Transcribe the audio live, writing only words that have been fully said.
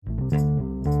The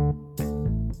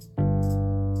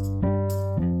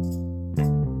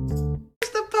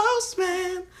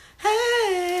postman,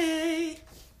 hey.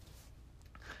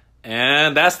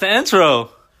 And that's the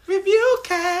intro. Review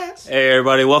cast. Hey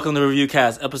everybody, welcome to Review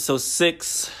Cast, episode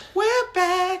 6. We're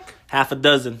back. Half a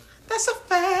dozen. That's a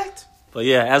fact. But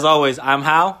yeah, as always, I'm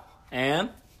Hal,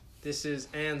 and This is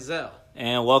Anzel.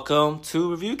 welcome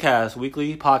to Review Cast,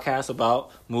 weekly podcast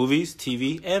about movies,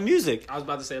 TV, and music. I was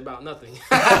about to say about nothing.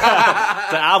 The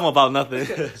album about nothing.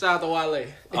 Shout out to Wale.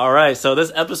 All right, so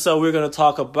this episode we're going to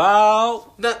talk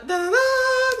about Dun, dun,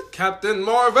 dun, Captain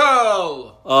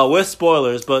Marvel. with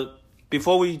spoilers, but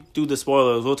before we do the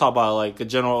spoilers, we'll talk about like a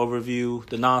general overview,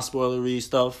 the non-spoilery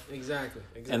stuff. Exactly.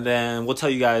 And then we'll tell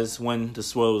you guys when the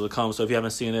spoilers will come. So if you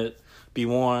haven't seen it, be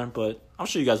warned. But I'm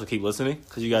sure you guys will keep listening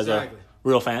because you guys are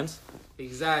real fans.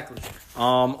 Exactly.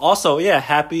 Also, yeah,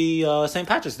 happy St.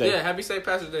 Patrick's Day. Yeah, happy St.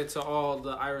 Patrick's Day to all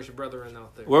the Irish brethren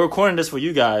out there. We're recording this for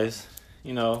you guys.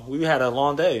 You know, we had a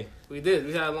long day. We did.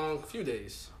 We had a long few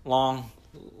days. Long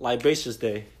libacious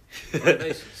day.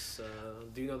 Libacious.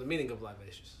 Do you know the meaning of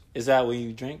libacious? Is that when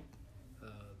you drink? I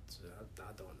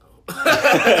don't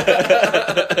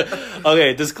know.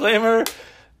 Okay, disclaimer.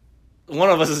 One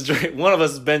of us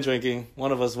has been drinking.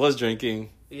 One of us was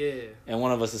drinking. Yeah. And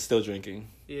one of us is still drinking.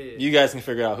 Yeah. You guys can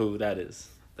figure out who that is.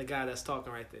 The guy that's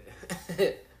talking right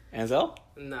there. Anzel?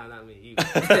 Nah, not me.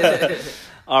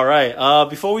 All right.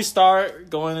 Before we start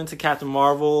going into Captain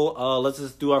Marvel, let's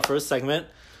just do our first segment.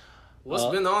 What's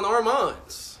been on our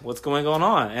minds? What's going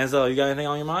on? Anzel, you got anything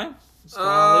on your mind?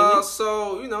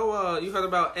 So, you heard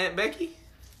about Aunt Becky?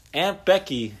 Aunt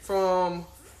Becky. From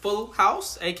Full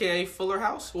House, a.k.a. Fuller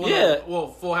House? Well, Yeah.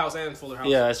 Full House and Fuller House.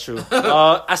 Yeah, that's true.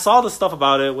 I saw the stuff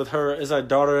about it with her. Is her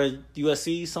daughter at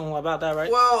USC? Something about that, right?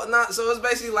 Well, not so. It's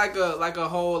basically like a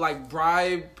whole like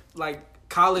bribe, like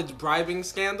college bribing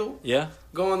scandal. Yeah.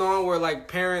 Going on where like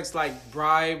parents like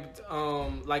bribed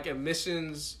like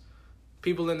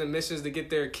people in admissions to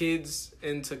get their kids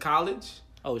into college.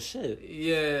 Oh shit.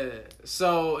 Yeah.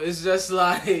 So it's just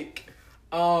like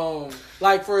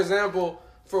for example,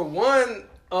 for one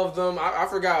of them, I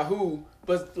forgot who,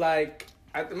 but like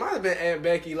it might have been Aunt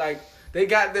Becky. Like they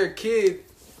got their kid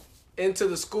into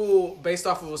the school based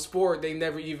off of a sport they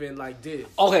never even like did.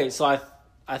 Okay, so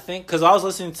I think because I was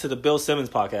listening to the Bill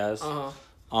Simmons podcast.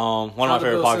 One of my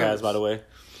favorite podcasts, by the way,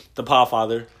 The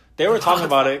Podfather. They were talking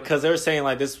about it because they were saying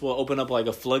like this will open up like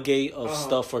a floodgate of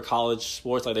stuff for college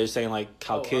sports. Like they're saying like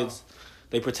how kids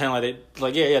they pretend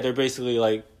like they're basically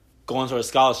like going to a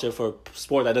scholarship for a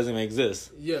sport that doesn't even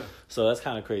exist. Yeah. So that's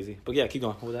kind of crazy. But yeah, keep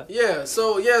going with that. Yeah.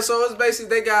 So it's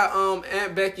basically they got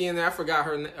Aunt Becky in there. I forgot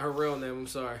her real name. I'm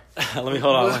sorry. Let me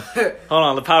hold on. Hold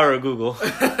on. The power of Google.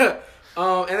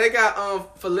 And they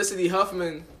got Felicity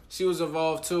Huffman. She was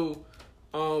involved too.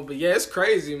 But yeah, it's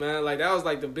crazy, man. Like that was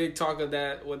like the big talk of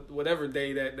that whatever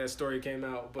day that story came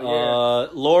out. But yeah,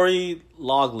 Lori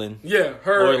Loughlin. Yeah,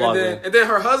 her. Lori Loughlin. And then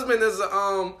her husband is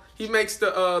he makes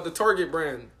the Target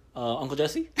brand. Uncle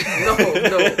Jesse? No.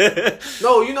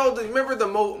 No, remember the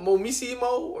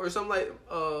Momissimo or something like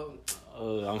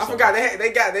I forgot.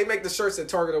 They make the shirts at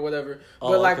Target or whatever.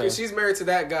 But like she's married to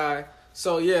that guy.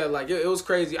 So yeah, like it was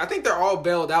crazy. I think they're all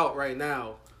bailed out right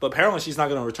now. But apparently she's not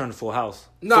going to return to Full House.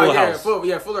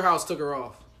 Fuller House took her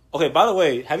off. Okay, by the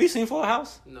way, have you seen Fuller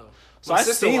House? No. So I've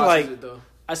seen like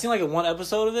one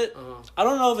episode of it. I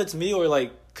don't know if it's me or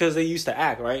like because they used to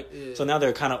act, right? Yeah. So now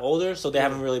they're kind of older, so they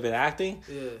haven't really been acting.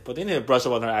 Yeah. But they need to brush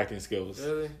up on their acting skills.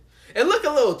 Really? It looked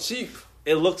a little cheap.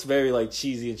 It looks very like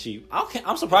cheesy and cheap.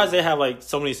 I'm surprised they have like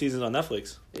so many seasons on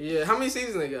Netflix. Yeah. How many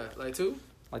seasons they got? Like 2?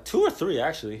 Like 2 or 3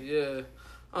 actually. Yeah.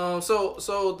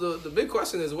 So the big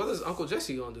question is, what is Uncle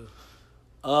Jesse gonna do?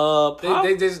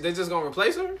 They just gonna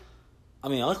replace her? I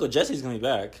mean, Uncle Jesse's gonna be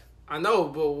back. I know,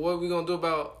 but what are we gonna do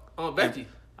about Aunt Becky?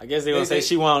 I guess they're gonna say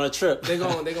she went on a trip. They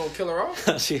gonna kill her off?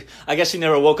 I guess she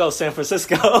never woke up San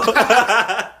Francisco.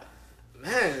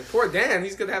 Man, poor Dan.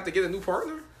 He's gonna have to get a new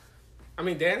partner. I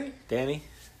mean, Danny.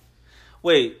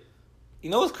 Wait,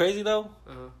 you know what's crazy though?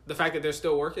 The fact that they're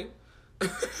still working.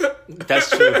 That's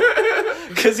true.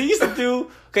 Because he used to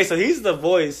do. Okay, so he's the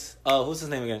voice. Who's his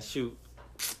name again? Shoot,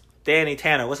 Danny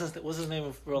Tanner. What's his name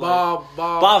in real life?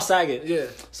 Bob Saget. Yeah.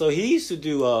 So he used to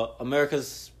do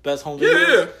America's Best Home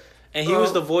Videos. Yeah. And he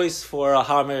was the voice for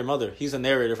How I Met Your Mother. He's a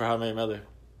narrator for How I Met Your Mother.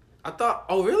 I thought.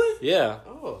 Oh, really? Yeah.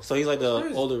 Oh. So he's like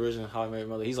the older version of How I Met Your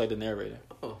Mother. He's like the narrator.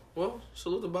 Oh, well,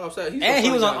 salute to Bob Saget. And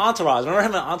he was on Entourage. Remember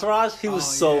him in Entourage? He was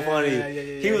so funny. Yeah,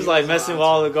 he was like messing with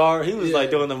all the guards. He was like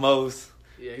doing the most.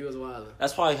 Yeah, he was wild.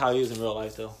 That's probably how he was in real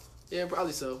life, though. Yeah,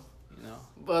 probably so. You know.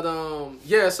 But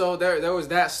yeah. So there was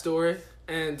that story.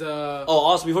 And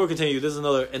also before we continue, this is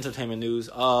another entertainment news.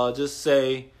 Just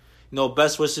say,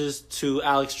 best wishes to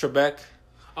Alex Trebek.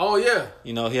 Oh yeah.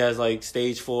 He has like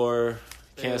stage 4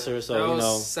 cancer, so that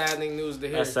was saddening news to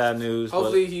hear. That's sad news.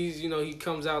 Hopefully he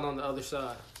comes out on the other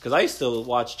side. Because I used to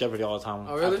watch Jeopardy all the time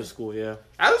after school. Yeah.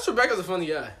 Alex Trebek is a funny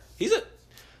guy.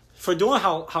 For doing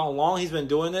how long he's been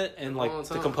doing it and like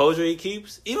the composure he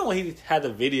keeps. Even when he had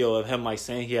the video of him like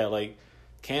saying he had like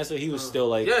cancer, he was still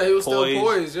like he was still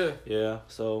poised. Yeah.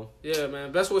 So yeah,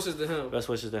 man. Best wishes to him.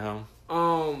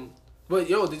 But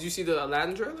did you see the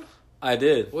Aladdin trailer? I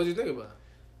did. What did you think about it?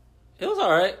 It was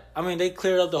all right. I mean, they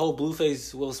cleared up the whole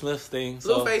Blueface Will Smith thing.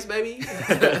 Blueface, baby.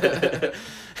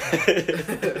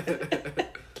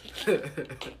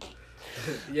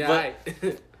 Yeah. But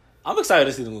I'm excited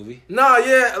to see the movie. No,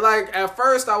 yeah. Like at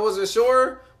first I wasn't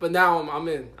sure, but now I'm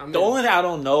in. The only thing I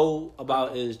don't know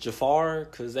about is Jafar,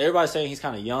 because everybody's saying he's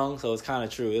kind of young, so it's kind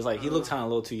of true. It's like he looks kind of a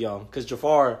little too young, because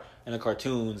Jafar in the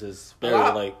cartoons is very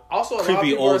also creepy, a lot of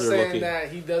people older are saying looking.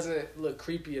 That he doesn't look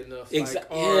creepy enough.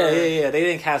 Exactly. Yeah. They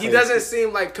didn't cast. He doesn't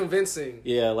seem like convincing.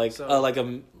 Yeah,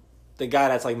 the guy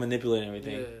that's like manipulating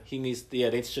everything. Yeah. He needs.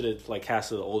 Yeah, they should have like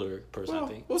casted an older person. I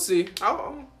think we'll see.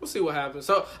 We'll see what happens.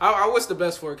 So I wish the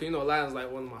best for it. Aladdin's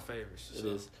like one of my favorites. It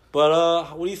is.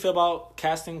 But what do you feel about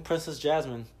casting Princess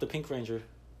Jasmine, the Pink Ranger?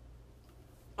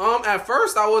 At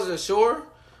first I wasn't sure.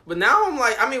 But now I'm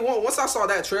like, once I saw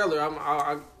that trailer,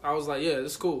 I was like, yeah,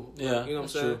 it's cool. Yeah, you know what I'm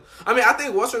saying? True. I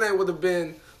think what's her name would have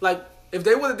been like if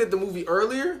they would have did the movie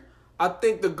earlier. I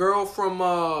think the girl from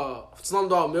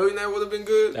Slumdog Millionaire would have been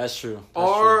good. That's true.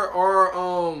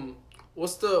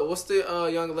 What's the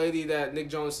young lady that Nick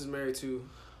Jonas is married to?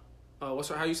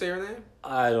 How you say her name?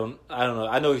 I don't know.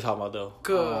 I know what you're talking about though.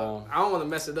 I don't want to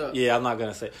mess it up. Yeah, I'm not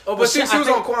gonna say. Oh, but she was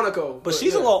on Quantico. But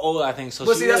she's a little older, I think. So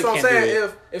but see, that's what I'm saying.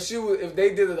 If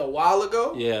they did it a while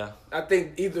ago, yeah, I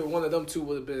think either one of them two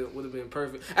would have been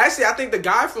perfect. Actually, I think the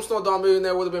guy from Slumdog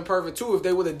Millionaire would have been perfect too if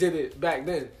they would have did it back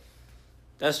then.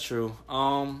 That's true.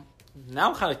 Now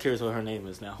I'm kind of curious what her name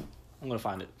is. Now I'm gonna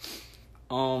find it.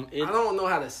 I don't know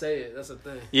how to say it. That's the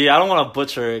thing. Yeah, I don't want to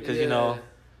butcher it because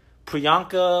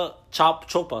Priyanka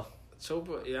Chopra.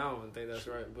 Chopra, yeah, I don't think that's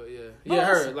right, but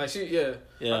her, like yeah.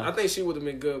 I think she would have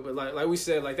been good, but like we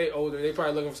said, like they older, they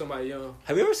probably looking for somebody young.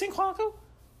 Have you ever seen Quantico?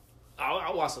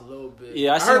 I watched a little bit.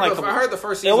 Yeah, I heard the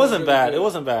first season. It wasn't bad. Good. It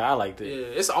wasn't bad. I liked it.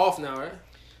 Yeah, it's off now, right?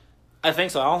 I think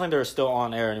so. I don't think they're still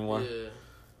on air anymore. Yeah.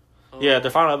 Yeah, the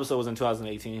final episode was in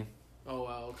 2018. Oh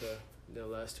wow, okay, didn't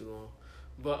last too long,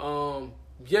 but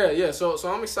yeah. So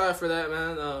I'm excited for that,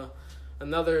 man.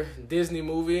 Another Disney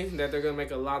movie that they're gonna make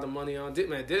a lot of money on.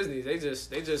 Man, Disney, they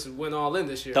just went all in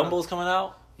this year. Dumbo's coming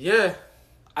out. Yeah,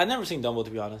 I've never seen Dumbo,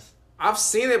 to be honest. I've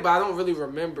seen it, but I don't really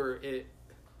remember it.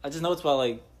 I just know it's about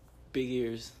like big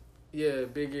ears. Yeah,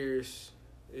 big ears.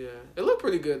 Yeah, it looked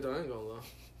pretty good though. I ain't gonna lie.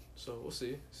 So we'll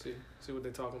see what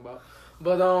they're talking about.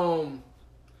 But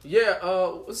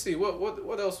let's see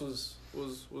what else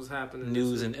was happening.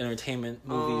 News and entertainment,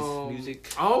 movies,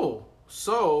 music. Oh,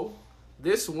 so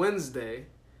this Wednesday,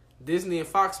 Disney and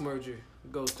Fox merger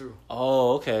goes through.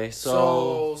 Oh, okay.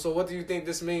 So what do you think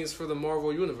this means for the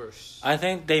Marvel universe? I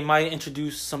think they might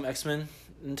introduce some X-Men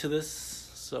into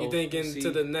this. So you think into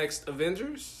the next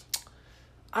Avengers?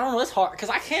 I don't know. It's hard because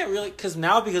I can't really because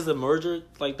the merger,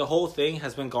 like the whole thing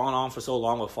has been going on for so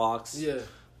long with Fox. Yeah.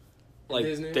 Like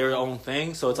Disney. Their own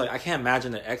thing, so it's like I can't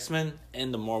imagine the X-Men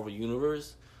in the Marvel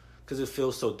universe because it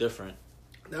feels so different.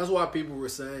 That's why people were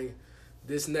saying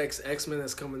this next X-Men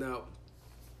that's coming out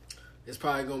is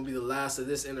probably going to be the last of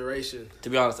this iteration. To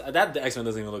be honest, the X-Men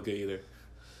doesn't even look good either.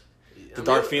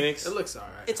 Dark Phoenix. It looks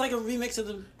alright. It's like a remix of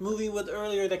the movie with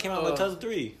earlier that came out in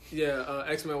 2003. Yeah,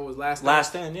 X-Men was Last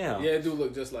Stand. Yeah. Yeah, it do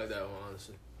look just like that one,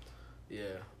 honestly. Yeah.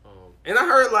 And I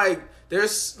heard like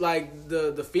there's like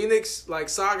the Phoenix like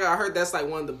saga. I heard that's like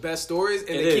one of the best stories,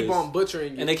 and they keep on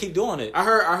butchering it. And they keep doing it. I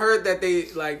heard that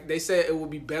they said it would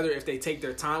be better if they take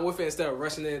their time with it instead of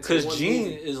rushing it. Because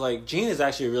Jean is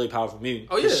actually a really powerful mutant.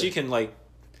 Oh yeah, she can like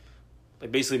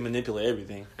basically manipulate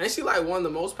everything. Ain't she like one of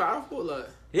the most powerful? Like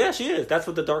yeah, she is. That's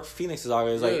what the Dark Phoenix saga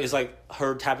is like. It's like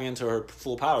her tapping into her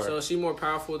full power. So is she more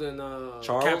powerful than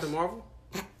Charles? Captain Marvel?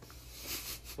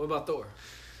 What about Thor?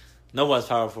 No one's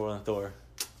powerful than Thor.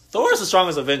 Thor is the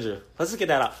strongest Avenger. Let's just get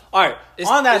that out. All right.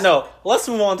 On that note, let's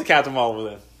move on to Captain Marvel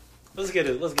then. Let's get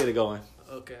it going.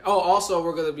 Okay. Oh, also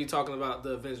we're gonna be talking about the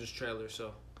Avengers trailer.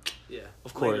 So, yeah.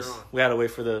 Of course, we had to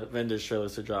wait for the Avengers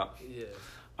trailers to drop. Yeah.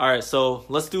 All right. So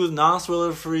let's do a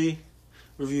non-spoiler free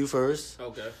review first.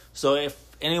 Okay. So if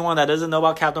anyone that doesn't know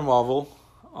about Captain Marvel,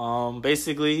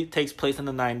 basically takes place in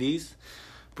the 90s.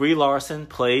 Brie Larson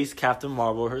plays Captain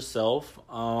Marvel herself.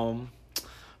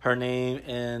 Her name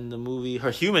in the movie,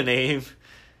 her human name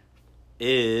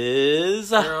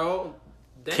is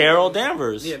Carol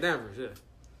Danvers. Yeah, Danvers. Yeah.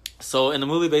 So in the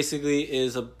movie, basically,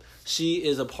 she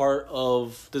is a part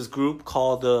of this group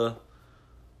called the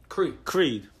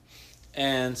Creed.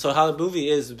 And so how the movie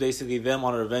is basically them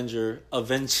on an adventure on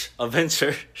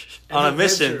a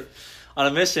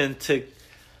mission to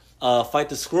fight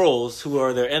the Skrulls, who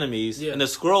are their enemies. Yeah. And the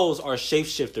Skrulls are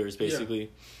shapeshifters, basically. Yeah.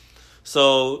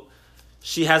 So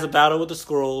she has a battle with the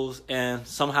Skrulls, and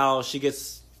somehow she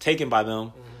gets taken by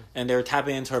them, and they're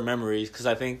tapping into her memories, because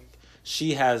I think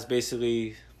she has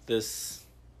basically this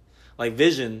like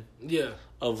vision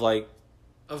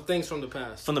of things from the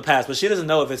past. But she doesn't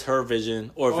know if it's her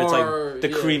vision or if it's like the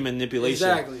Kree manipulation.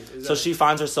 Exactly. So she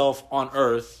finds herself on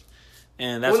Earth,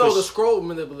 and that's the Skrull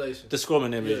manipulation. The Skrull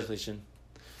manipulation.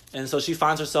 Yeah. And so she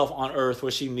finds herself on Earth,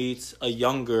 where she meets a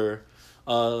younger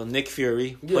Nick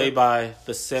Fury, played by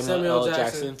the Samuel L.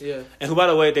 Jackson. Yeah. And who, by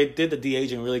the way, they did the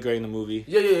de-aging really great in the movie.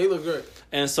 Yeah, he looked great.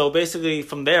 And so basically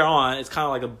from there on, it's kind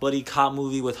of like a buddy cop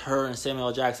movie with her and Samuel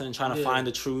L. Jackson trying to find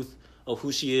the truth of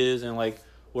who she is and like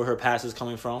where her past is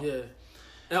coming from. Yeah.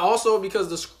 And also because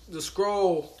the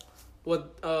Skrull,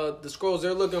 the Skrulls,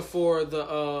 they're looking for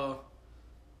the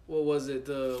what was it?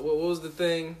 What was the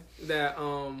thing that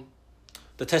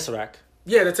the Tesseract.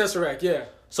 Yeah, the Tesseract, yeah.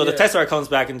 So the Tesseract comes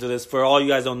back into this. For all you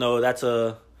guys don't know, that's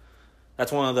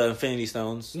one of the Infinity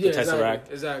Stones, the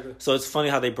Tesseract. Exactly. So it's funny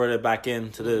how they brought it back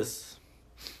into this.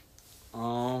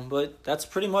 But that's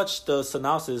pretty much the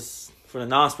synopsis for the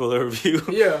non-spoiler review.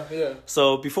 Yeah.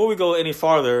 So before we go any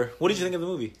farther, what did you think of the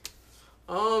movie?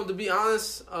 To be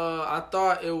honest, I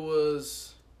thought it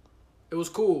was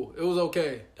cool. It was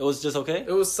okay. It was just okay?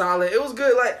 It was solid. It was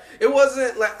good. Like, it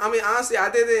wasn't like, I mean, honestly, I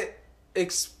didn't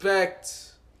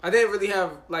really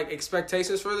have like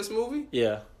expectations for this movie.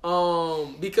 Yeah.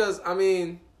 Because I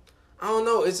mean, I don't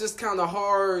know. It's just kind of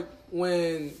hard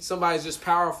when somebody's just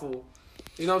powerful.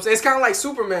 You know what I'm saying? It's kind of like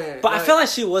Superman. But I feel like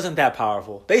she wasn't that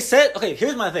powerful. They said, okay,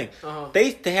 here's my thing.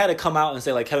 They had to come out and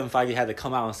say, like, Kevin Feige had to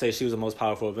come out and say she was the most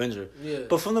powerful Avenger. Yeah.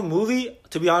 But from the movie,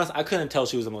 to be honest, I couldn't tell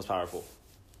she was the most powerful.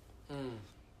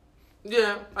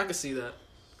 Yeah, I can see that.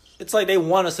 It's like they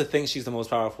want us to think she's the most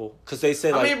powerful because they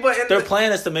said their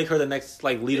plan is to make her the next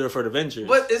like leader for the Avengers.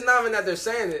 But it's not even that they're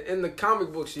saying it. In the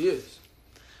comic book, she is.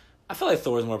 I feel like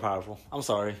Thor is more powerful. I'm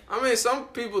sorry. I mean, some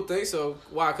people think so.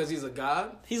 Why? Because he's a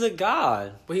god? He's a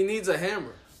god. But he needs a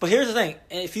hammer. But here's the thing.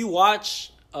 If you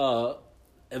watch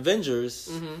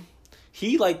Avengers,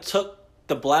 he like took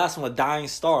the blast from a dying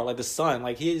star, like the sun.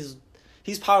 Like he's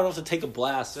powerful enough to take a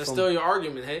blast. That's still your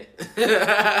argument, hey?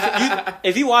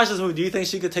 If you watch this movie, do you think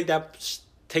she could take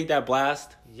that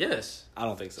blast? Yes. I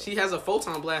don't think so. She has a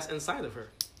photon blast inside of her.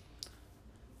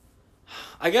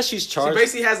 I guess she's charged. She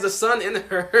basically has the sun in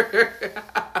her.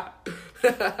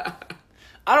 It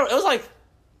was like,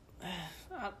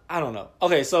 I don't know.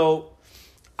 Okay, so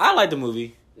I liked the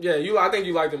movie. Yeah, I think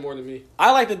you liked it more than me.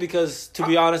 I liked it because, to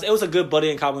be honest, it was a good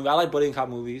buddy and cop movie. I like buddy and cop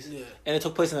movies. Yeah. And it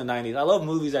took place in the 90s. I love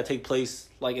movies that take place,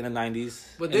 like, in the 90s.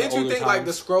 But didn't you think, like,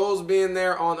 the Skrulls being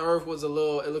there on Earth it looked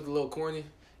a little corny?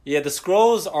 Yeah, the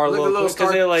Skrulls are a little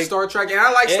Star Trek. And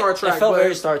I like Star Trek. It felt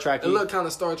very Star Trek-y. It looked kind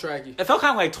of Star Trek-y. It felt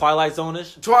kind of like Twilight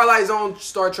Zone-ish. Twilight Zone,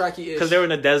 Star Trek-y-ish. Because they were in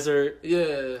the desert.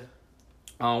 Yeah.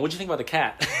 What'd you think about the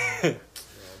cat?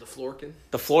 The Florkin.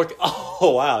 The Florkin.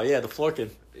 Oh, wow. Yeah, the Florkin.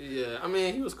 Yeah, I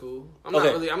mean, he was cool. I'm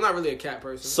not really a cat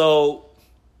person. So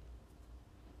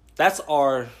that's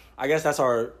our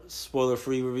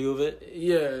spoiler-free review of it.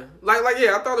 Yeah.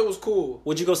 I thought it was cool.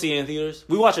 Would you go see it in theaters?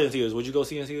 We watched it in theaters. Would you go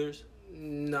see it in theaters?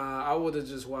 Nah, I would have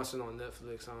just watched it on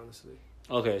Netflix, honestly.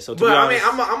 Okay, so I mean,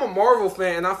 I'm a Marvel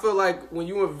fan, and I feel like when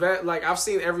you invest, like, I've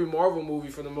seen every Marvel movie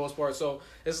for the most part, so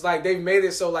it's like they've made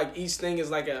it so like each thing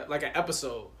is like an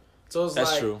episode. So it's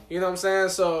That's true. You know what I'm saying?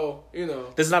 So, you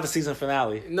know. This is not the season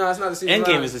finale. No, it's not the season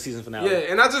finale. Endgame is the season finale. Yeah,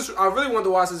 and I really wanted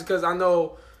to watch this because I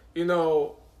know, you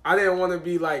know, I didn't want to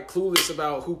be, like, clueless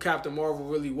about who Captain Marvel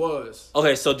really was.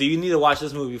 Okay, so do you need to watch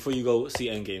this movie before you go see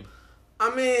Endgame?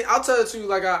 I mean, I'll tell it to you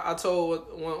like I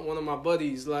told one of my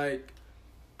buddies. Like,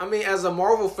 I mean, as a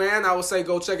Marvel fan, I would say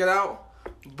go check it out.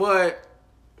 But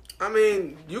I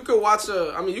mean, you could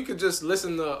you could just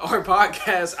listen to our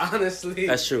podcast, honestly.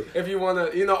 That's true. If you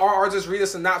want to, you know, or just read a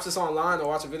synopsis online or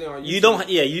watch a video on YouTube.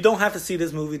 You don't have to see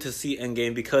this movie to see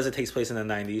Endgame because it takes place in the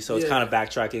 90s, so it's kind of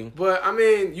backtracking. But, I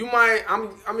mean,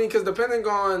 because depending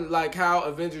on, like, how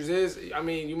Avengers is, I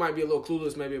mean, you might be a little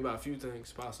clueless maybe about a few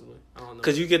things, possibly. I don't know.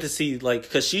 Because you get to see, like,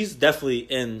 because she's definitely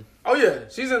in... Oh, yeah.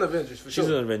 She's in Avengers, for sure.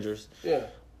 She's in Avengers. Yeah.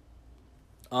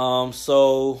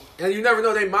 So... And you never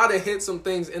know, they might have hit some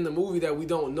things in the movie that we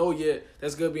don't know yet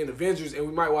that's going to be in Avengers, and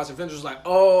we might watch Avengers like,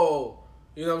 oh,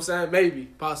 You know what I'm saying? Maybe,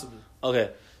 possibly.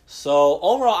 Okay, so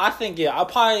overall, I think I'll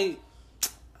probably.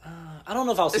 I don't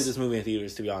know if I'll see this movie in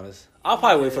theaters. To be honest, I'll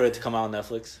probably wait for it to come out on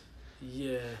Netflix.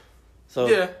 Yeah.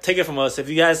 So take it from us. If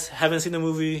you guys haven't seen the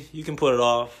movie, you can put it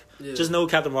off. Yeah. Just know who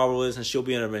Captain Marvel is, and she'll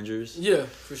be in Avengers. Yeah,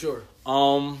 for sure.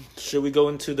 Should we go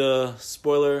into the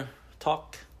spoiler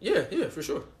talk? Yeah, for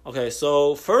sure. Okay,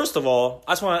 so first of all,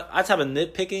 I just have a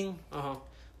nitpicking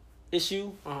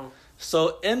issue.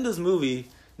 So in this movie,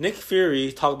 Nick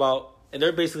Fury talk about, and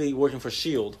they're basically working for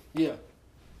S.H.I.E.L.D. Yeah.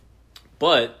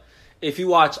 But if you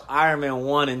watch Iron Man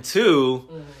 1 and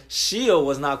 2, S.H.I.E.L.D.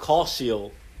 was not called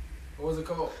S.H.I.E.L.D. What was it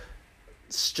called?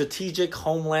 Strategic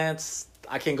Homeland.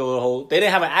 I can't go the whole. They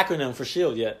didn't have an acronym for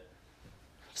S.H.I.E.L.D. yet.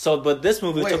 So, but this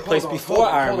movie took place before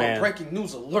Iron Man. Breaking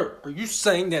news alert. Are you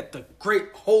saying that the great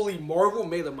holy Marvel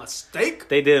made a mistake?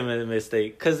 They did make a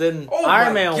mistake. Because in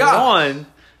Iron Man 1,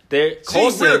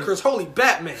 Coulson, Whitaker's holy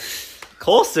Batman.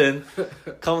 Coulson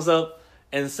comes up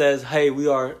and says, hey,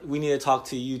 we need to talk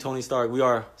to you, Tony Stark. We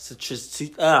are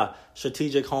strategic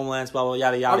homelands, blah, blah,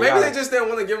 yada, yada, or maybe they just didn't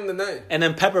want to give him the name. And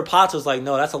then Pepper Potts was like,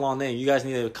 no, that's a long name. You guys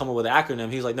need to come up with an acronym.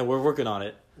 He was like, no, we're working on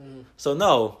it. So,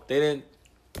 no, they didn't.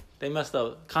 They messed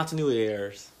up. Continuity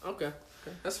errors. Okay.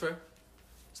 That's fair.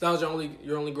 So that was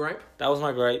your only gripe? That was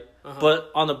my gripe. But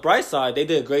on the bright side, they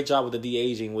did a great job with the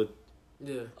de-aging with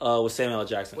Samuel L.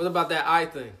 Jackson. What about that eye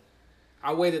thing?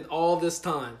 I waited all this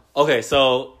time. Okay,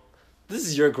 so this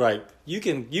is your gripe. You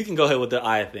can go ahead with the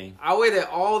eye thing. I waited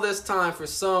all this time for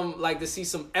to see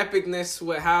some epicness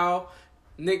with how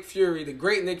Nick Fury, the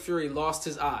great Nick Fury, lost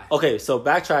his eye. Okay, so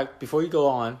backtrack before you go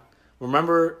on.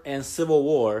 Remember in Civil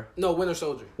War... No, Winter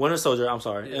Soldier. I'm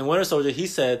sorry. Yeah. In Winter Soldier, he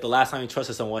said the last time he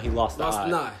trusted someone, he lost the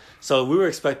eye. So we were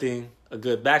expecting a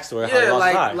good backstory. Yeah, how he lost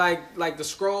his eye. Like the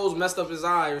Skrulls messed up his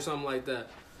eye or something like that.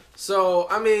 So,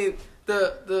 I mean,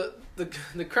 the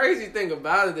crazy thing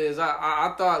about it is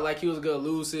I thought like he was going to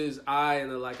lose his eye in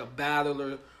a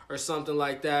battle or something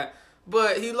like that.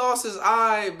 But he lost his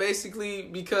eye basically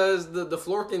because the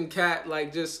Florkin cat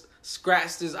just...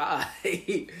 scratched his eye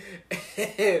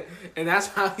and that's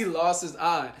how he lost his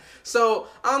eye. So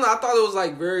I don't know, I thought it was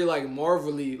very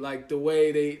Marvel-y the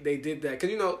way they did that,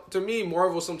 because to me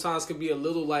Marvel sometimes can be a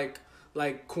little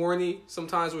corny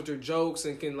sometimes with their jokes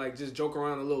and can just joke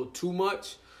around a little too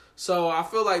much. So I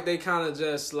feel like they kind of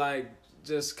just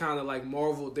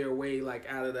marveled their way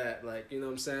out of that, you know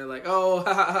what I'm saying,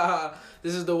 oh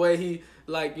this is the way he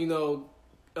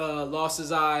lost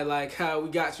his eye, how we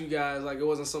got you guys, it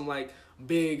wasn't some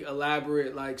big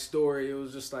elaborate story. It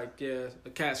was just the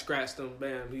cat scratched him,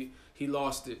 bam, he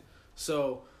lost it.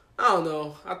 So I don't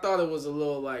know, I thought it was a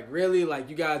little really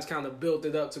you guys kind of built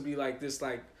it up to be this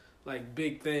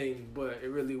big thing, but it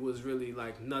really was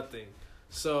nothing.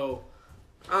 So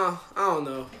I don't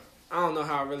know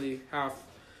how I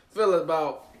feel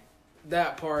about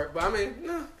that part, but I mean,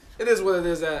 nah. It is what it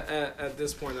is at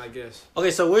this point, I guess. Okay,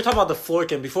 so we're talking about the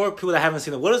Florkin. Before people that haven't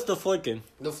seen it, what is the Florkin?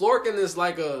 The Florkin is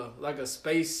like a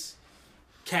space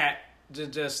cat.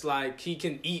 Just he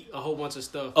can eat a whole bunch of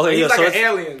stuff. Okay, he's an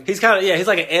alien. He's he's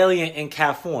like an alien in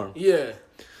cat form. Yeah.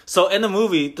 So in the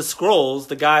movie, the Skrulls,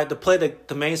 the guy to play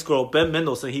the main Skrull, Ben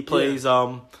Mendelsohn, he plays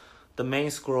the main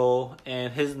Skrull,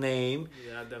 and his name.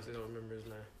 Yeah, I definitely don't remember his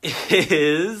name.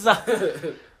 Is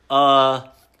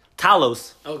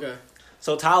Talos. Okay.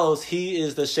 So Talos, he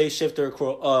is the shapeshifter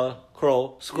Skrull.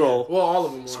 Yeah. Well, all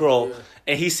of them. Skrull. Yeah.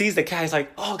 And he sees the cat. He's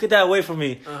like, oh, get that away from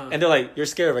me. And they're like, you're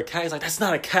scared of a cat? He's like, that's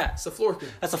not a cat. It's a Florkin.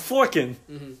 That's a Florkin.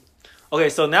 Mm-hmm. Okay,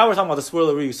 so now we're talking about the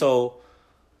spoiler review. So,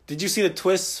 did you see the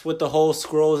twist with the whole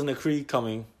Skrulls and the Kree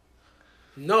coming?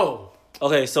 No.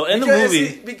 Okay, so in the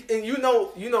movie... and you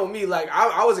know me,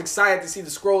 I was excited to see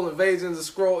the Skrull invasions,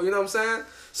 the Skrull, you know what I'm saying?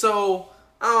 So...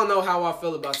 I don't know how I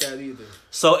feel about that either.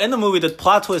 So in the movie, the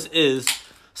plot twist is,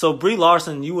 so Brie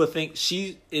Larson, you would think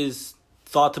she is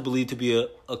thought to believe to be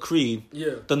a Kree.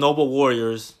 Yeah. The noble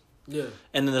warriors. Yeah.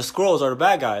 And then the Skrulls are the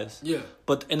bad guys. Yeah.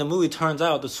 But in the movie, it turns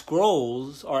out the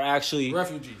Skrulls are actually...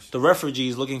 refugees. The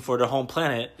refugees looking for their home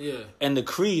planet. Yeah. And the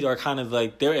Kree are kind of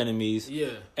their enemies.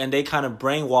 Yeah. And they kind of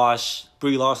brainwash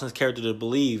Brie Larson's character to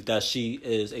believe that she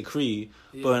is a Kree.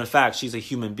 Yeah. But in fact, she's a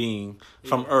human being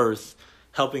from Earth.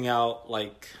 Helping out,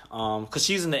 because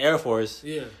she's in the Air Force.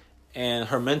 Yeah. And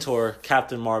her mentor,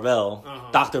 Captain Marvel,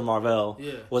 Dr. Marvel,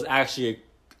 was actually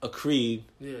a Kree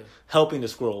helping the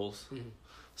Skrulls. Mm-hmm.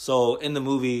 So in the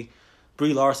movie,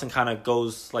 Brie Larson kind of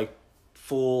goes,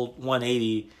 full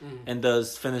 180 and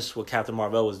does finish what Captain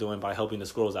Marvel was doing by helping the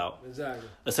Skrulls out. Exactly.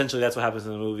 Essentially, that's what happens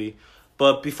in the movie.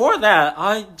 But before that,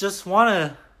 I just want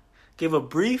to give a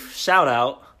brief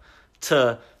shout-out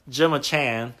to Gemma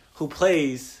Chan, who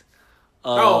plays...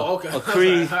 a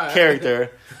Kree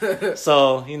character.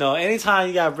 So, you know, anytime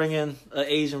you gotta bring in an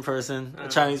Asian person, a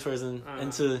Chinese person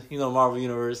into, you know, Marvel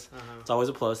Universe, it's always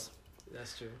a plus.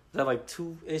 That's true. Is that like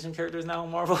 2 Asian characters now in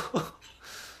Marvel?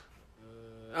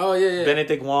 Yeah.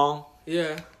 Benedict Wong.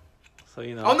 Yeah. So,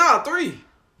 you know. Oh, no, 3.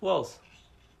 Who else?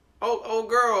 Oh,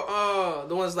 girl,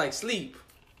 the ones like Sleep,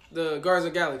 the Guardians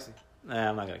of the Galaxy. Nah,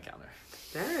 I'm not gonna count her.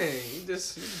 Dang, you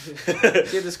just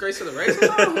she a disgrace to the race or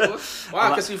something? Why?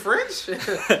 Because she French?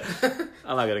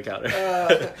 I'm not gonna count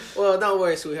her. Well, don't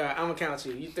worry, sweetheart. I'm gonna count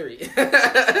you. You 3.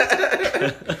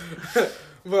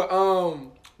 But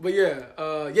yeah,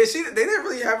 they didn't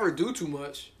really have her do too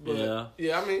much. But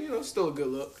yeah, I mean, you know, still a good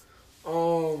look.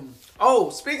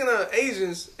 Speaking of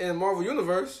Asians in Marvel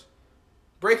Universe,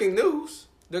 breaking news: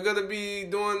 they're gonna be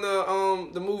doing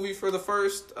the movie for the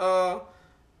first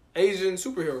Asian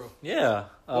superhero. Yeah.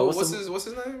 What's his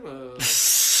name?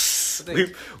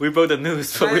 We broke the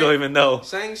news, but we don't even know.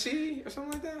 Shang-Chi or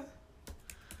something like that.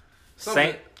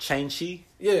 Shang-Chi?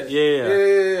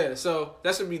 Yeah. So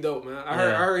that should be dope, man. I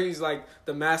heard he's like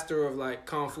the master of like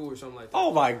kung fu or something like that.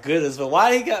 Oh my goodness! But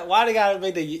why they gotta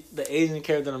make the Asian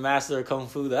character the master of kung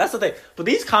fu? That's the thing. But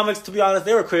these comics, to be honest,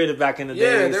 they were created back in the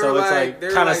day, so it's like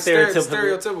kind of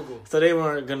stereotypical. So they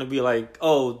weren't gonna be like,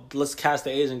 oh, let's cast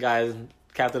the Asian guy as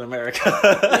Captain America.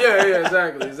 yeah,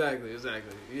 exactly.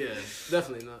 Yeah,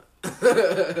 definitely not.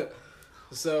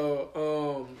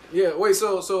 So, wait,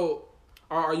 so.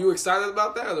 Are you excited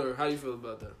about that, or how you feel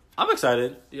about that? I'm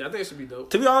excited. Yeah, I think it should be dope.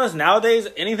 To be honest, nowadays,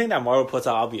 anything that Marvel puts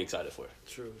out, I'll be excited for.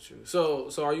 True. So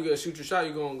are you gonna shoot your shot?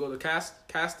 You gonna go to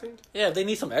casting? Yeah, if they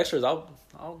need some extras, I'll.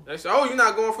 Oh, you're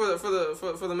not going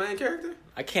for the main character?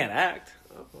 I can't act.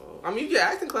 I mean, you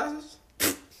get acting classes.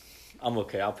 I'm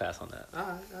okay. I'll pass on that.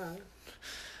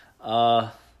 All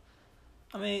right.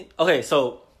 I mean, okay,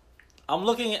 so I'm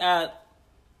looking at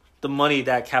the money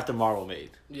that Captain Marvel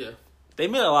made. Yeah. They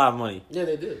made a lot of money. Yeah,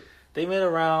 they did. They made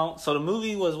around... So the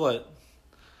movie was what?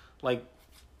 Like,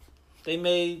 they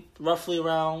made roughly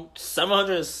around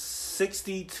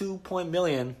 $762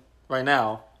 million right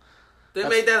now. They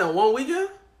made that in 1 weekend?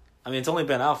 I mean, it's only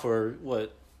been out for,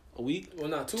 what, a week? Well,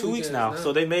 not 2 weeks now.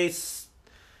 So they made...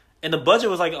 And the budget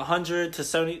was like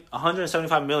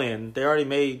 $175 million. They already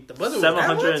made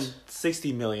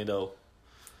 $760 million, though.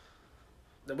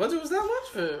 The budget was that much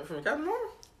for Captain Marvel?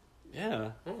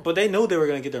 Yeah. But they knew they were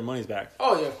going to get their monies back.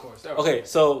 Oh, yeah, of course. Okay,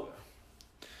 so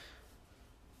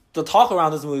the talk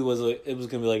around this movie was it was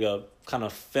going to be like a kind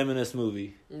of feminist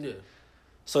movie. Yeah.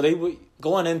 So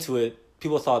going into it,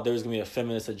 people thought there was going to be a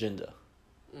feminist agenda.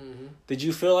 Mm-hmm. Did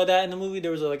you feel like that in the movie?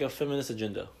 There was like a feminist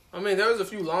agenda. I mean, there was a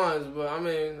few lines, but I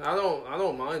mean, I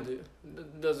don't mind it.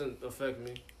 It doesn't affect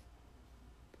me.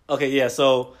 Okay, yeah,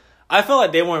 so I felt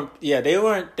like they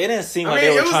didn't seem like they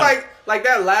were trying. It was like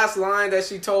that last line that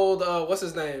she told, what's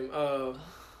his name?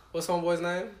 What's homeboy's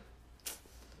name?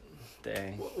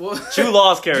 Dang. Jude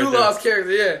Law's character. Jude Law's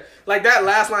character, yeah. Like that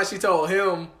last line she told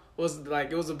him was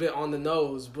like, it was a bit on the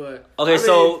nose, but. Okay,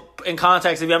 so in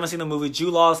context, if you haven't seen the movie,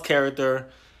 Jude Law's character,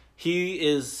 he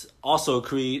is also a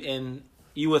Kree, and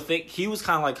you would think he was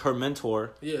kind of like her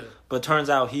mentor. Yeah. But turns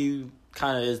out he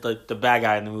kind of is the bad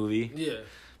guy in the movie. Yeah.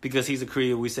 Because he's a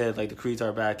Kree, we said like the Krees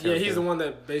are bad character. Yeah, he's the one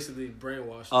that basically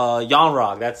brainwashed.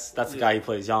 Yon-Rogg, that's the guy he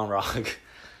plays, Yon-Rogg.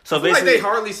 So I feel like they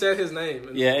hardly said his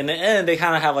name. Yeah, in the end, they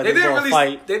kind of have like a little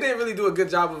fight. They didn't really do a good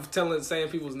job of saying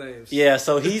people's names. Yeah,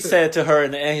 so he said to her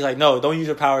in the end, he's like, no, don't use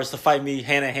your powers to fight me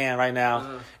hand in hand right now.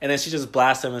 Uh-huh. And then she just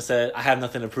blasted him and said, I have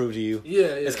nothing to prove to you. Yeah.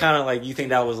 It's kind of like, you think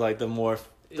that was like the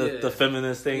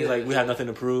feminist thing, like we have nothing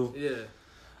to prove. Yeah.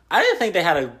 I didn't think they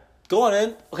had a... Going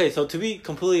in, okay, so to be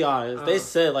completely honest, they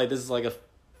said like this is like a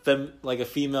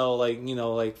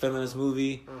female feminist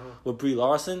movie with Brie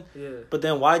Larson. Yeah. But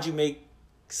then why'd you make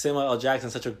Samuel L. Jackson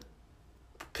such a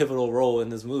pivotal role in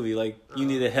this movie? Like you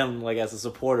needed him like as a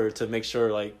supporter to make sure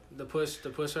like to push her.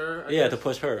 To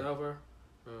push her. Over.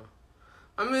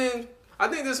 I mean, I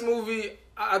think this movie.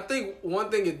 I think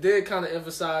one thing it did kind of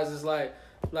emphasize is like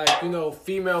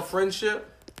female friendship,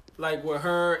 like with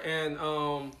her and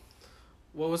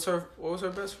What was her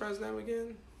best friend's name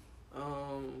again?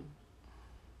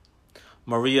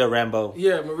 Maria Rambeau.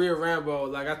 Yeah, Maria Rambeau.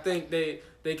 Like I think they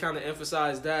kind of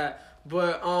emphasized that.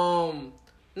 But no,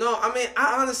 I mean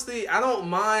I don't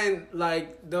mind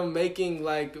like them making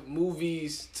like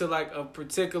movies to like a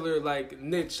particular like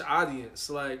niche audience.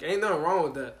 Like ain't nothing wrong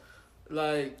with that.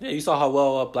 Like yeah, you saw how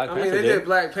well Black Panther did. They did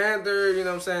Black Panther, you know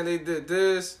what I'm saying? They did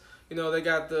this. You know, they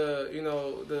got like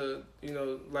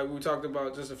we talked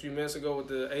about just a few minutes ago with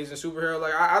the Asian superhero.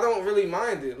 Like, I don't really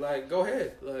mind it. Like, go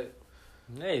ahead. Like,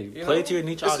 hey, play to your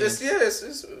niche audience.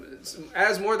 It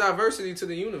adds more diversity to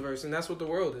the universe, and that's what the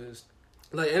world is.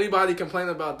 Like, anybody complain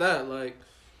about that, like,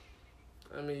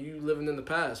 I mean, you living in the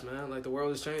past, man. Like, the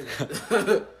world is changing.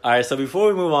 All right, so before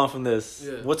we move on from this,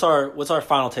 what's our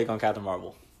final take on Captain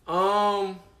Marvel?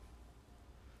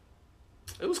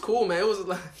 It was cool, man. It was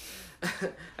like,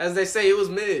 as they say, it was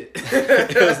mid.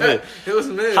 It was mid. It was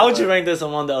mid. How would you rank this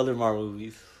among the other Marvel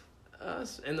movies?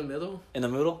 In the middle. In the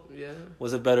middle? Yeah.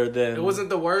 Was it better than... It wasn't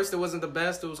the worst. It wasn't the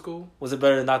best. It was cool. Was it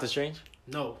better than Doctor Strange?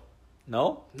 No.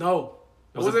 No? No.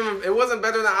 It wasn't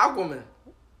better than Aquaman.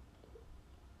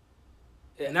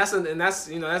 And that's that's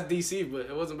DC, but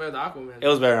it wasn't better than Aquaman. It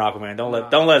was better than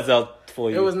Aquaman. Don't let Zell fool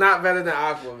you. It was not better than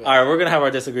Aquaman. All right, we're gonna have our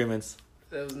disagreements.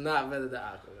 It was not better than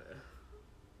Aquaman.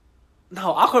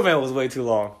 No, Aquaman was way too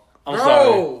long. I'm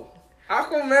Bro, sorry.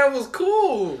 Aquaman was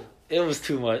cool. It was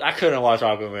too much. I couldn't watch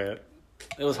Aquaman.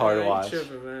 It was hard to watch. You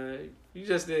tripping, man. You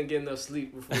just didn't get enough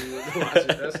sleep before you went to watch it.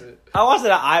 That's it. I watched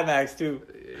it at IMAX too.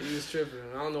 Yeah, you was tripping.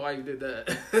 I don't know why you did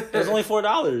that. It was only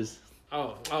 $4.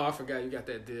 Oh, I forgot you got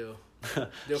that deal.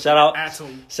 Shout out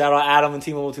Atom. Shout out Adam and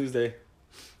T-Mobile Tuesday.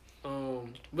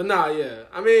 But nah, yeah.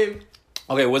 I mean,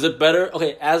 okay, was it better?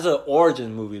 Okay, as an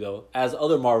origin movie though, as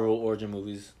other Marvel origin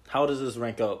movies, how does this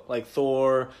rank up? Like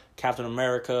Thor, Captain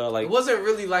America, like it wasn't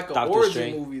really like an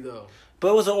origin movie though.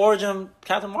 But it was an origin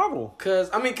Captain Marvel. Cause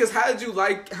how did you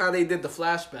like how they did the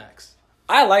flashbacks?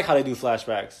 I like how they do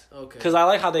flashbacks. Okay. Because I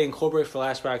like how they incorporate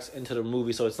flashbacks into the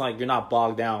movie, so it's like you're not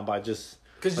bogged down by just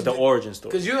the origin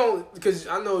story. Because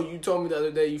I know you told me the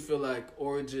other day you feel like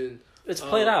origin. It's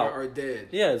played out. Are dead.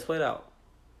 Yeah, it's played out.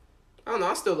 I don't know.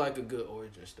 I still like a good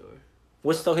origin story.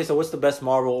 So what's the best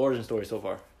Marvel origin story so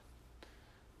far?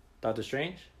 Doctor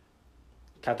Strange?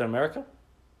 Captain America?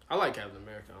 I like Captain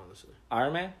America, honestly.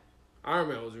 Iron Man? Iron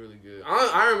Man was really good.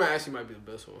 Iron Man actually might be the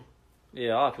best one.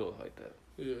 Yeah, a lot of people like that.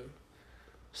 Yeah.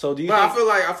 So do you? But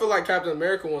I feel like Captain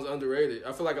America one's underrated.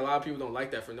 I feel like a lot of people don't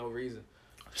like that for no reason.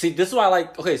 See, this is why I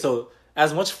like. Okay, so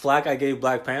as much flack I gave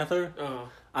Black Panther,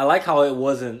 I like how it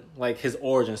wasn't like his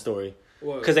origin story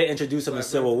because they introduced him in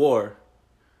Civil War.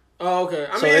 Oh, okay.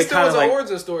 I mean, it still was an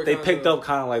origin story. They picked up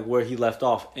kind of like where he left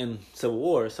off in Civil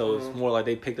War, so it's more like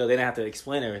they picked up. They didn't have to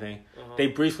explain everything. They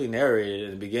briefly narrated it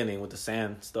in the beginning with the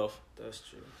sand stuff. That's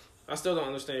true. I still don't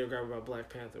understand your grammar about Black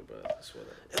Panther, but that's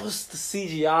whatever. It was the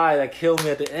CGI that killed me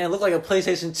at the end. It looked like a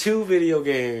PlayStation 2 video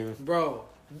game. Bro,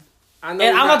 I know.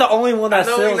 And I'm not the only one that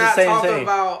says the same thing.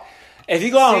 If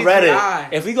you go on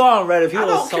Reddit, people I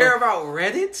don't care about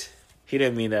Reddit. He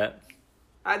didn't mean that.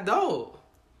 I don't.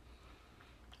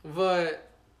 But,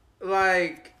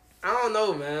 like, I don't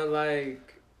know, man.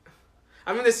 Like,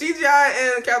 I mean, the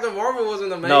CGI in Captain Marvel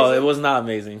wasn't amazing. No, it was not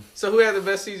amazing. So who had the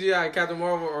best CGI, Captain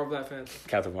Marvel or Black Panther?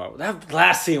 Captain Marvel. That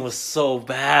last scene was so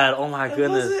bad. Oh, my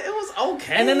goodness. It was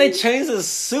okay. And then they changed his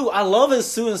suit. I love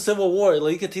his suit in Civil War.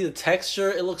 Like, you can see the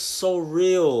texture. It looks so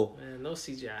real. Man, no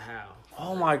CGI how?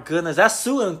 Oh, my goodness. That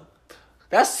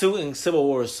suit in Civil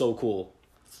War is so cool.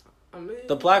 I mean,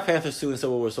 the Black Panther suit in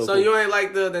Civil War was so cool. So you ain't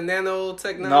like the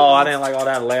nanotechnology? No, I didn't like all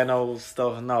that nano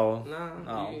stuff. No.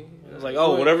 No. It was like,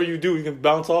 whatever you do, you can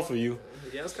bounce off of you.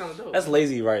 Yeah, that's kind of dope. That's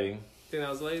lazy writing. Think that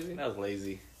was lazy? That was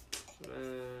lazy.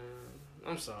 Man,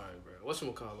 I'm sorry, bro.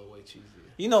 Whatchamacallit way cheesy.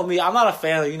 You know me, I'm not a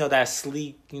fan of, that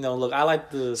sleek, look. I like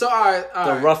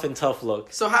the rough and tough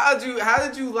look. So how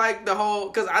did you like the whole,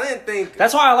 because I didn't think.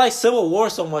 That's why I like Civil War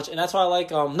so much, and that's why I like,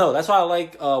 that's why I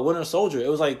like Winter Soldier. It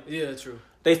was like. Yeah, true.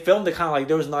 They filmed it kind of like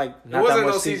there was like not it wasn't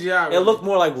that much no CGI. Really. It looked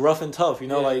more like rough and tough,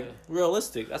 like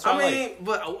realistic. That's what I mean.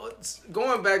 But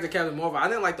going back to Captain Marvel, I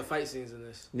didn't like the fight scenes in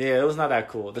this. Yeah, it was not that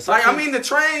cool. The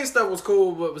train stuff was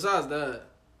cool, but besides that,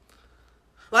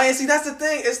 and see, that's the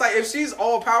thing. It's like if she's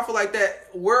all powerful like that,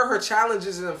 where are her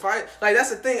challenges in the fight? Like that's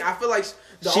the thing. I feel like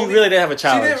she really didn't have a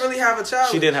challenge. She didn't really have a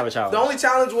challenge. She didn't have a challenge. The only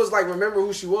challenge was like remember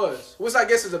who she was, which I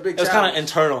guess is a big. It was kind of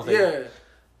internal thing. Yeah,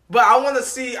 but I want to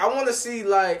see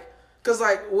like. Cause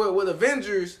like with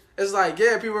Avengers, it's like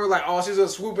people are like, oh, she's gonna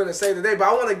swoop in and save the day, but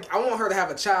I want her to have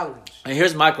a challenge. And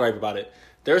here's my gripe about it: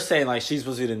 they're saying like she's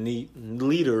supposed to be the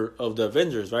leader of the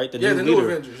Avengers, right? The new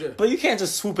Avengers. Yeah. But you can't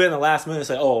just swoop in the last minute and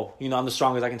say, oh, I'm the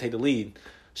strongest, I can take the lead.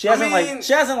 She has no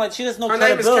credibility. Her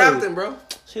name is Captain, bro.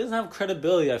 She doesn't have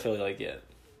credibility. I feel like yet.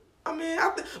 I mean,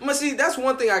 see, that's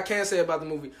one thing I can say about the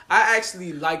movie. I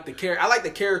actually like the character. I like the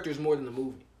characters more than the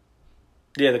movie.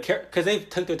 Yeah, because they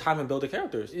took their time and built the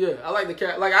characters. Yeah, I like the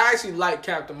character. Like, I actually like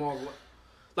Captain Marvel.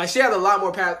 Like, she had a lot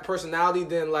more personality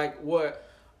than, like, what,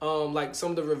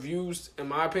 some of the reviews, in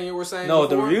my opinion, were saying No,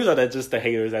 before. the reviews are just the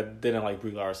haters that didn't like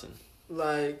Brie Larson.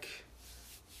 I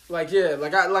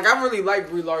really like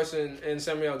Brie Larson and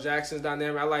Samuel L. Jackson's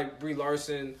dynamic. I like Brie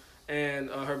Larson and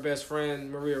her best friend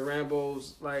Maria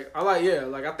Rambeau's. Like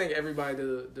I think everybody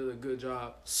did a good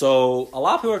job. So a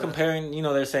lot of people are comparing.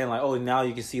 They're saying like, oh, now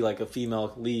you can see like a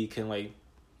female lead can like,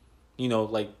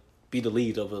 like be the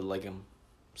lead of a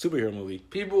superhero movie.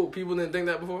 People didn't think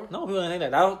that before. No, people didn't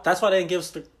think that. That's why they didn't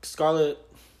give Scarlett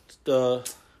the.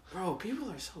 Bro,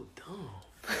 people are so dumb.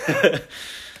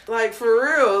 Like, for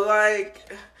real,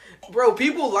 like, bro,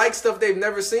 people like stuff they've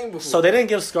never seen before. So they didn't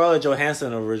give Scarlett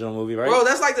Johansson an original movie, right? Bro,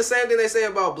 that's like the same thing they say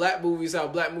about black movies, how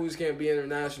black movies can't be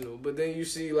international. But then you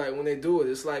see, like, when they do it,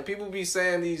 it's like, people be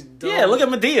saying these dumb... Yeah, look at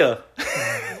Madea.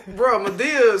 Bro,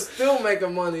 Madea is still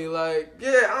making money. Like,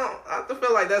 yeah, I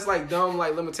feel like that's, like, dumb,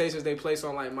 like, limitations they place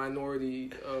on, like,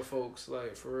 minority folks.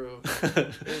 Like, for real.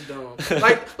 It's dumb.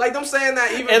 Like them saying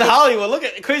that even... In Hollywood, look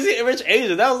at Crazy Rich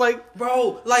Asians. That was like...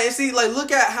 Bro, like, see, like,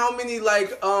 look at how many,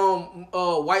 like,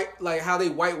 white... Like, how they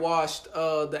whitewashed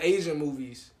the Asian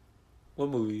movies. What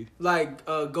movie? Like,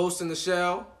 Ghost in the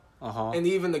Shell. Uh-huh. And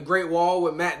even The Great Wall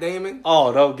with Matt Damon.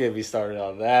 Oh, don't get me started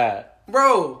on that.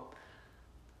 Bro,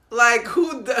 like,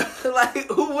 who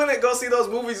wouldn't go see those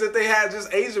movies if they had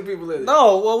just Asian people in it?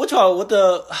 No, well, which one? With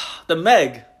the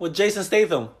Meg, with Jason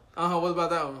Statham. Uh-huh, what about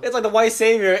that one? It's like the white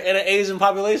savior in an Asian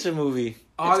population movie.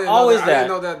 Oh, it's always that. I didn't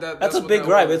know that. That's a big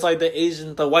gripe. It's like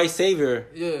the white savior.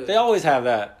 Yeah. They always have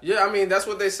that. Yeah, I mean, that's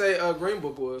what they say Green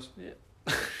Book was. Yeah.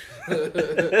 That's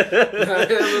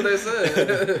what they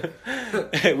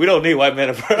said. We don't need white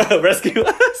men to rescue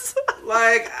us.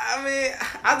 Like, I mean,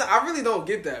 I really don't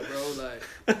get that, bro. Like,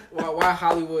 why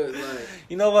Hollywood, like...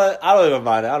 You know what? I don't even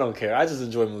mind it. I don't care. I just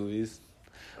enjoy movies.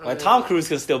 Like, Tom Cruise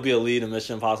can still be a lead in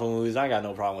Mission Impossible movies. I got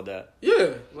no problem with that.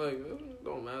 Yeah, like, it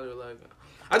don't matter. Like,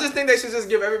 I just think they should just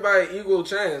give everybody an equal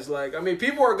chance. Like, I mean,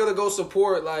 people are gonna go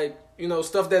support, like,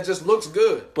 stuff that just looks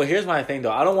good. But here's my thing,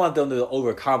 though. I don't want them to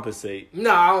overcompensate.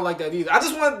 No, I don't like that either. I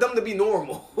just want them to be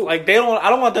normal. Like, I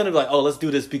don't want them to be like, oh, let's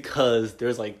do this because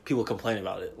there's, like, people complaining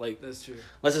about it. Like, that's true.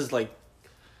 Let's just, like...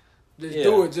 Just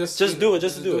do it. Just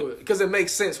do it. Because it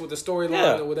makes sense with the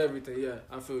storyline and with everything. Yeah,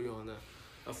 I feel you on that.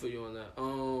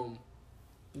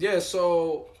 Yeah,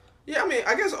 so... Yeah, I mean,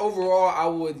 I guess overall I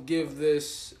would give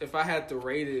this... If I had to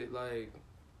rate it, like...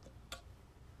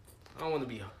 I don't want to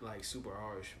be, like, super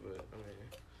harsh, but, I mean...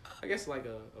 I guess, like,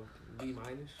 a B-.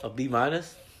 A B-?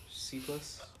 C+.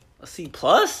 A C+?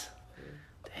 Yeah.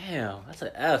 Damn, that's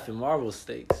an F in Marvel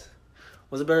stakes.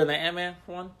 Was it better than Ant-Man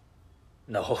one?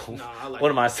 No. I like what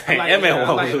am I saying? Ant-Man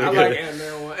 1 was really good. I like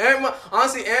Ant-Man 1.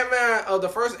 Honestly, Ant-Man, the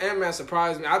first Ant-Man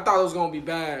surprised me. I thought it was going to be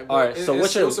bad, but right, so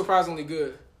it's still surprisingly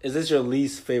good. Is this your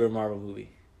least favorite Marvel movie?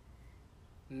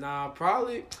 Nah,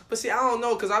 probably. But see, I don't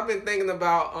know, because I've been thinking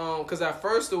about, because at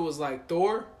first it was like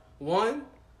Thor 1,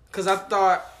 because I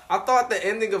thought the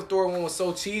ending of Thor 1 was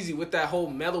so cheesy with that whole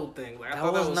metal thing. Like, that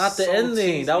was not the ending.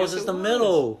 Cheesy. That was just the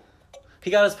middle.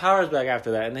 He got his powers back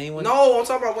after that, and then he went... No, I'm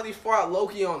talking about when he fought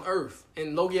Loki on Earth,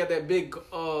 and Loki had that big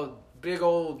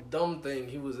old dumb thing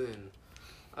he was in.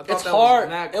 I thought it's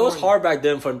hard. It was hard back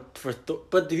then for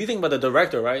but if you think about the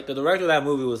director, right? The director of that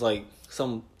movie was like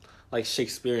some like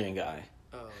Shakespearean guy.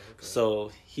 Oh, okay.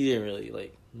 So he didn't really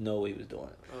like know what he was doing.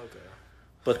 Okay.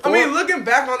 But I mean, looking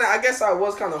back on it, I guess I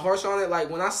was kind of harsh on it. Like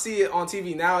when I see it on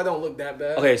TV now, it don't look that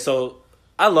bad. Okay, so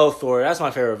I love Thor. That's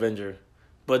my favorite Avenger.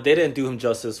 But they didn't do him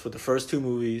justice for the first two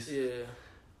movies. Yeah.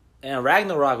 And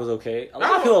Ragnarok was okay. A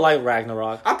lot of people like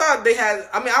Ragnarok. I thought they had...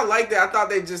 I mean, I liked it. I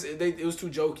thought it was too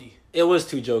jokey. It was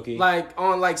too jokey. Like,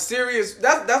 on, like, serious...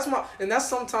 That's my... And that's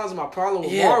sometimes my problem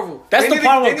with Marvel. That's the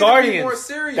problem with Guardians. More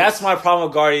serious. That's my problem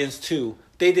with Guardians, too.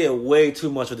 They did way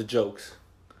too much with the jokes.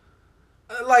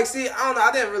 Like, see, I don't know.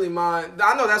 I didn't really mind.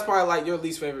 I know that's probably, like, your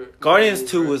least favorite. Guardians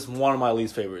 2 was one of my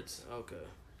least favorites. Okay.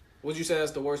 Would you say that's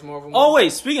the worst Marvel movie? Oh,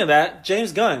 wait. Speaking of that,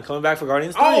 James Gunn coming back for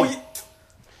Guardians 3. Oh, yeah.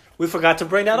 We forgot to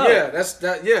bring that up.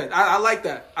 Yeah, I like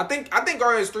that. I think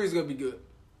Guardians 3 is gonna be good.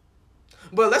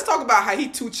 But let's talk about how he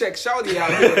two-check Shawty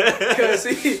out here, because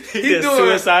he's doing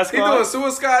Suicide Squad. He's doing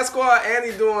Suicide Squad, and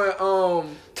he's doing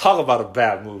Talk about a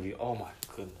bad movie. Oh my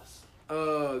goodness.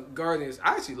 Guardians.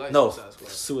 I actually like Suicide Squad.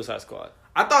 Suicide Squad.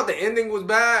 I thought the ending was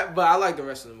bad, but I like the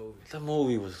rest of the movie. The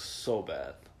movie was so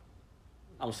bad.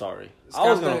 I'm sorry.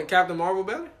 Captain Marvel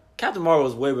better? Captain Marvel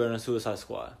was way better than Suicide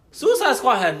Squad. Suicide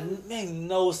Squad made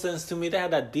no sense to me. They had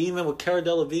that demon with Cara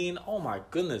Delevingne. Oh my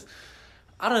goodness.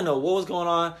 I don't know what was going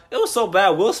on. It was so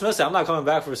bad. Will Smith said, I'm not coming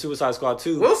back for Suicide Squad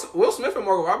 2. Will Smith and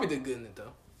Margot Robbie did good in it,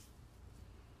 though.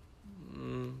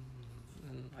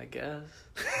 I guess.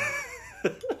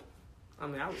 I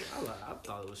mean, I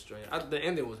thought it was straight. The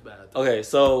ending was bad, though. Okay,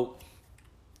 so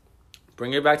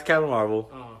bring it back to Captain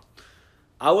Marvel.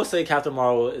 I would say Captain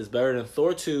Marvel is better than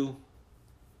Thor 2.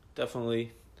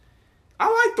 Definitely. I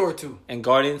like Thor 2. And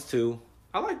Guardians 2.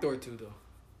 I like Thor 2 though.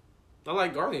 I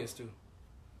like Guardians 2.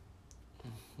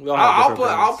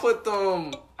 I'll put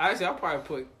them. Actually, I'll probably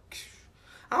put.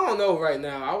 I don't know right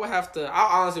now.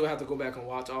 I honestly would have to go back and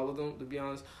watch all of them, to be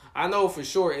honest. I know for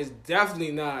sure it's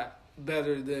definitely not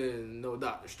better than no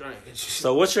Doctor Strange.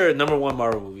 So what's your number one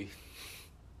Marvel movie?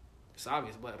 It's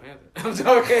obvious, Black Panther. I'm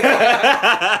joking.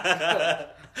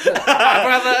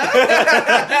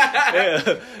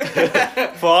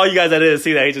 For all you guys that didn't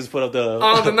see that, he just put up the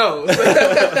on the nose.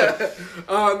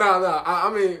 No.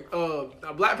 I mean,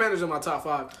 Black Panther's in my top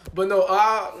 5, but no.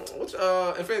 What's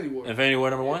Infinity War? Infinity War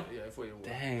number 1. Yeah, Infinity War.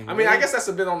 Dang. I mean, I guess that's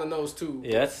a bit on the nose too.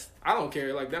 Yeah, I don't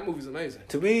care. Like that movie's amazing.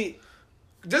 To me,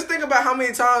 just think about how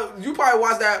many times you probably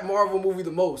watched that Marvel movie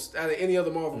the most out of any other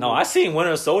Marvel. No, movie. I seen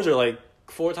Winter Soldier like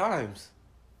 4 times.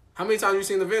 How many times you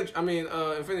seen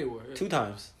Infinity War? 2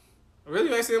 times. Really?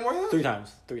 You ain't seen it more than that? 3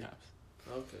 times.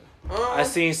 Okay. I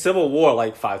seen Civil War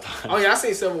like 5 times. Oh yeah, I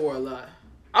seen Civil War a lot.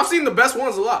 I've seen the best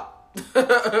ones a lot.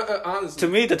 Honestly. To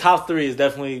me, the top 3 is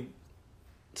definitely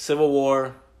Civil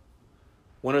War,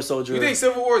 Winter Soldier. You think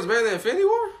Civil War is better than Infinity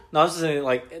War? No, I'm just saying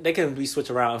like they can be switched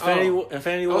around. Infinity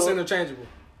War. It's interchangeable.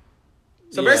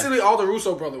 So yeah. Basically, all the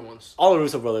Russo brother ones. All the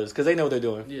Russo brothers, because they know what they're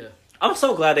doing. Yeah. I'm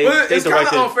so glad they it's directed.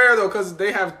 kind of unfair though, because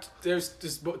there's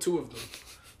just 2 of them.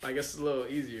 Like it's a little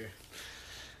easier.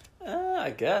 I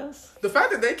guess. The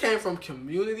fact that they came from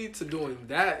Community to doing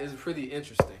that is pretty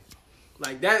interesting.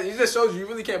 Like that, it just shows you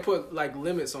really can't put like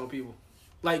limits on people.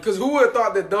 Like, because who would have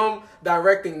thought that them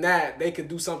directing that, they could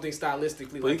do something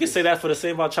stylistically But like you can say that for the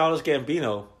same about Childish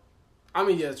Gambino. I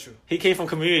mean, yeah, it's true. He came from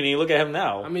Community. Look at him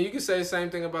now. I mean, you can say the same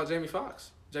thing about Jamie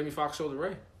Foxx. Jamie Foxx showed the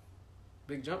Ray.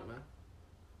 Big jump, man.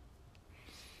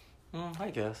 I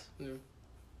guess. Yeah.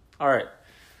 All right.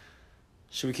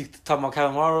 Should we keep talking about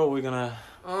Captain Marvel? We're gonna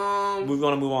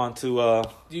move on to.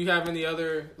 Do you have any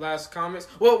other last comments?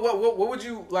 What would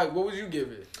you like? What would you give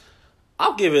it?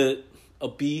 I'll give it a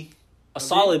B, a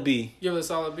solid B. Give it a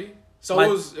solid B. So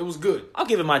it was good. I'll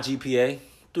give it my GPA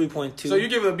 3.2. So you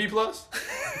give it a B plus?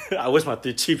 I wish my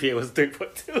GPA was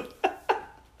 3.2.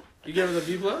 You give it a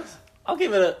B plus? I'll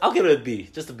give it a B,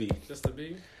 just a B. Just a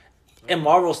B. In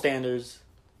Marvel standards,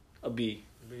 a B.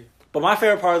 B. But my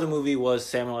favorite part of the movie was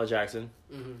Samuel L. Jackson.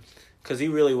 Mm-hmm. Because he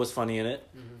really was funny in it.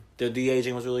 Mm-hmm. The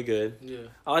de-aging was really good. Yeah.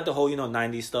 I like the whole,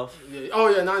 90s stuff. Yeah. Oh,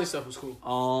 yeah, 90s stuff was cool.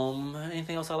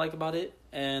 Anything else I like about it?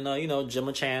 And,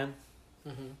 Gemma Chan.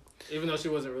 Mm-hmm. Even though she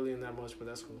wasn't really in that much, but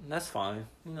that's cool. That's fine.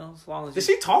 As long as... Did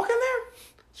she talk in there?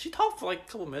 She talked for like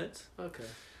a couple minutes. Okay.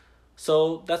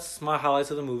 So, that's my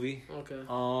highlights of the movie. Okay.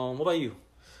 What about you?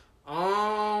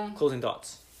 Closing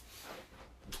thoughts.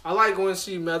 I like when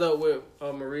she met up with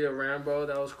Maria Rambeau.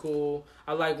 That was cool.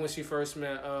 I like when she first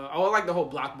met. I like the whole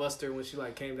Blockbuster when she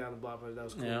like came down the Blockbuster. That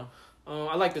was cool. Yeah.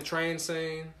 I like the train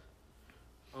scene.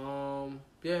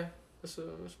 Yeah, that's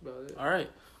about it. All right.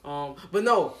 But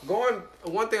no,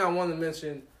 one thing I want to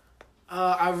mention.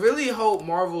 I really hope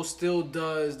Marvel still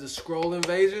does the Skrull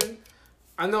invasion.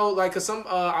 I know, like, cause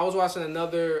I was watching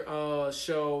another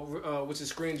show, which is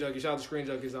Screen Junkies. Shout out to Screen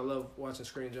Junkies. I love watching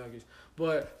Screen Junkies.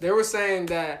 But they were saying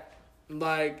that,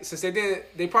 like, since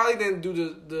they probably didn't do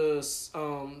the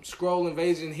Skrull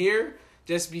invasion here,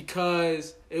 just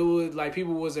because it would like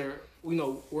people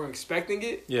weren't expecting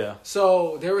it. Yeah.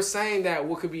 So they were saying that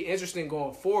what could be interesting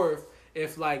going forth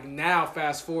if like now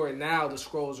fast forward now the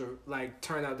Skrulls are like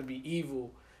turn out to be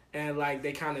evil and like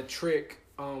they kind of trick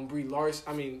Brie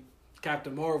Larson.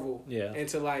 Captain Marvel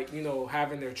into like,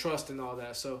 having their trust and all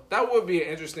that. So that would be an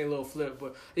interesting little flip.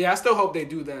 But yeah, I still hope they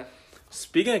do that.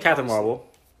 Speaking of Captain Marvel,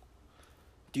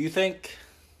 do you think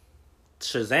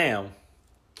Shazam,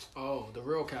 the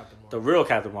real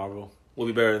Captain Marvel, will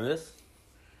be better than this?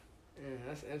 Yeah,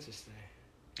 that's interesting.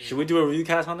 Should we do a review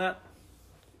cast on that?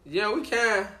 Yeah, we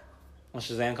can. When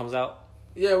Shazam comes out?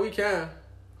 Yeah, we can.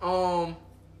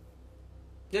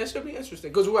 Yeah, it should be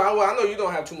interesting. Because I know you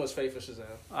don't have too much faith in Shazam.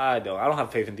 I don't. I don't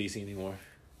have faith in DC anymore.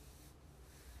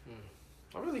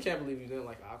 I really can't believe you didn't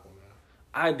like Aquaman.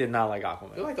 I did not like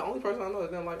Aquaman. You're like the only person I know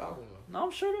that didn't like Aquaman. No,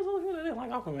 I'm sure there's other people that didn't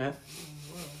like Aquaman.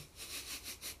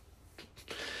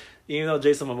 Even though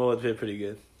Jason Momoa did pretty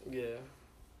good. Yeah.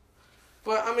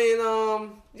 But,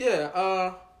 I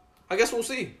guess we'll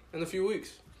see in a few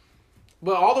weeks.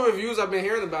 But all the reviews I've been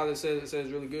hearing about it says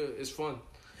it's really good. It's fun.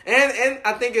 And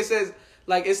I think it says...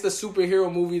 Like, it's the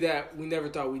superhero movie that we never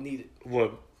thought we needed.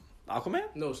 What? Aquaman?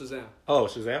 No, Shazam. Oh,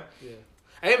 Shazam? Yeah.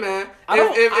 Hey, man.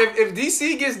 If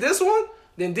DC gets this one,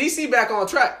 then DC back on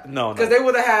track. No. Because they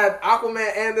would have had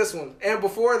Aquaman and this one. And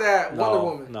before that, Wonder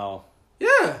Woman. No.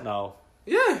 Yeah. No.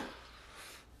 Yeah.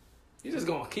 You just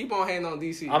gonna keep on hating on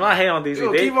DC. I'm not hating on DC. You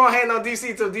gonna keep on hating on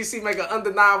DC till DC make an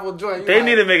undeniable joint. They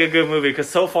need to make a good movie because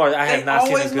so far I have not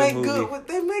seen a good movie.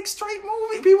 They make straight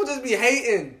movies. People just be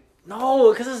hating.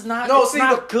 No, because it's not. No, it's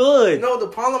not good. No, the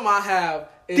problem I have.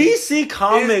 DC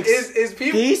Comics is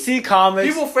people. DC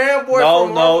Comics. People fanboy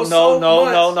from Marvel so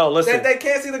much no. Listen, that they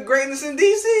can't see the greatness in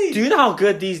DC. Do you know how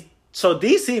good these? So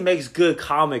DC makes good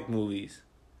comic movies.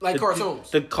 Like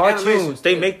cartoons. The cartoons,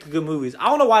 they make good movies. I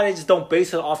don't know why they just don't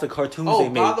base it off the cartoons they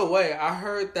make. Oh, by the way, I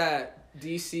heard that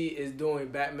DC is doing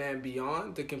Batman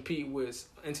Beyond to compete with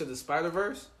Into the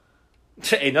Spider-Verse.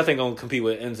 Ain't nothing gonna compete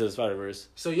with Into the Spider-Verse.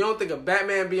 So you don't think a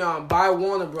Batman Beyond by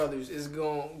Warner Brothers is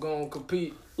gonna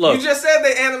compete? Look, you just said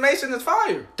the animation is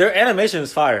fire. Their animation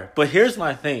is fire. But here's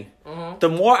my thing. The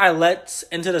more I let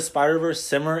Into the Spider-Verse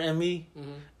simmer in me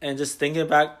and just thinking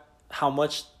back how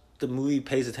much the movie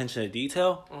pays attention to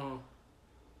detail.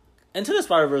 Into the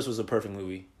Spider-Verse was a perfect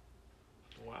movie.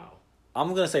 Wow. I'm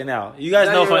gonna say now. You guys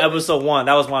know from episode 1,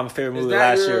 that was one of my favorite movies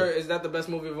last year. Is that the best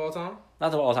movie of all time?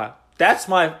 Not of all time. That's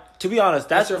my, to be honest,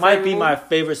 that might be my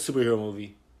favorite superhero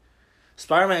movie.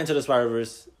 Spider-Man Into the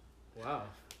Spider-Verse. Wow.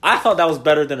 I thought that was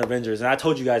better than Avengers, and I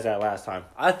told you guys that last time.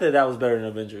 I thought that was better than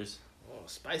Avengers. Oh,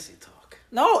 spicy talk.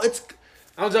 No, it's...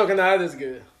 I'm joking, that is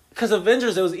good. Because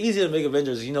Avengers, it was easy to make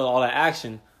Avengers, you know, all that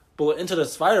action. But with Into the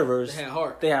Spider-Verse... They had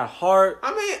heart. They had heart.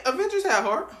 I mean, Avengers had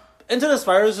heart. Into the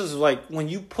Spider-Verse is like when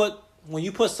you put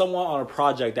someone on a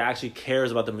project that actually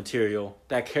cares about the material,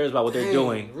 that cares about what they're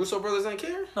doing. Russo brothers don't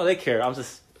care? No, they care. I'm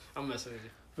messing with you.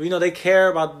 But, you know, they care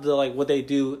about the what they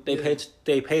do.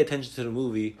 They pay attention to the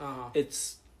movie.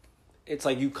 It's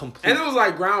like you complete. And it was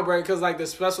like groundbreaking because like the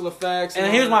special effects.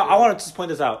 And here's I want to just point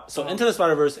this out. So Into the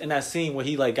Spider-Verse, in that scene where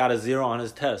he like got a 0 on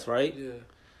his test, right? Yeah.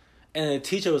 And the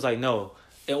teacher was like, no,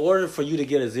 in order for you to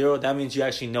get a 0, that means you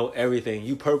actually know everything.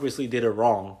 You purposely did it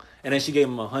wrong. And then she gave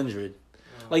him 100.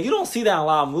 Like, you don't see that in a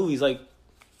lot of movies. Like,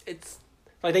 it's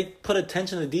like they put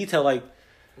attention to detail. Like,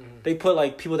 they put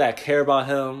like people that care about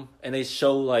him, and they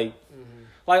show like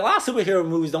a lot of superhero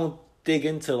movies don't dig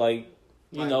into like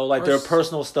their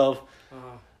personal stuff.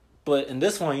 But in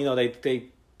this one, you know,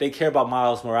 they care about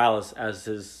Miles Morales as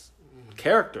his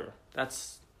character.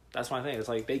 That's my thing. It's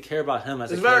like they care about him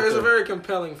as a character. It's a very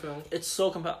compelling film. It's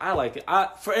so compelling. I like it.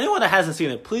 For anyone that hasn't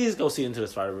seen it, please go see Into the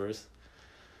Spider-Verse.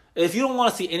 If you don't want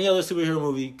to see any other superhero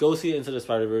movie, go see Into the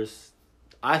Spider-Verse.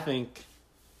 I think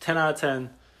 10 out of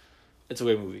 10, it's a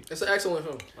great movie. It's an excellent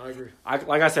film. I agree.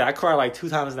 Like I said, I cried like 2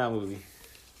 times in that movie.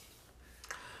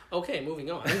 Okay, moving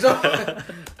on.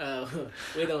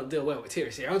 We don't deal well with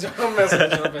tears here. I'm messing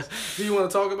with you. Do you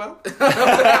want to talk about?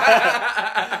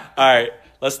 All right,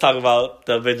 let's talk about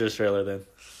the Avengers trailer then.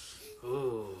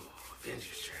 Ooh,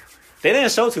 Avengers trailer. They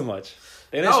didn't show too much.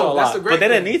 They didn't show a lot, but they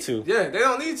didn't need to. Yeah, they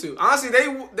don't need to. Honestly,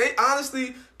 they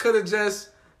honestly could have just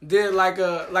did like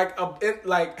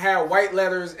had white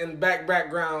letters in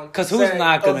background. Because who's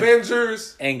not gonna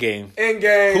Avengers Endgame?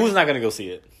 Who's not gonna go see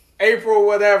it? April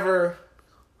whatever.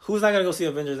 Who's not gonna go see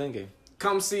Avengers Endgame?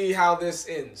 Come see how this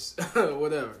ends.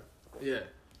 Whatever. Yeah.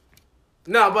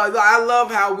 No, but I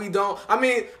love how we don't. I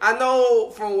mean, I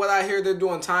know from what I hear they're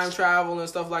doing time travel and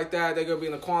stuff like that. They're gonna be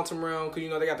in the quantum realm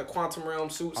because they got the quantum realm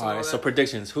suits. All right. So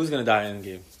predictions: who's gonna die in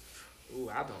Endgame? Ooh,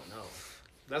 I don't know.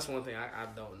 That's one thing I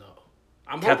don't know.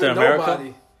 I'm Captain hoping America?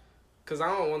 Nobody, because I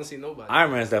don't want to see nobody.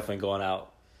 Iron Man's definitely going out.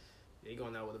 He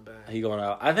going out with a bang. He going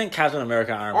out. I think Captain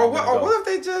America and Iron Man. Or what if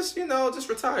they just just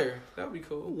retire? That would be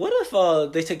cool. What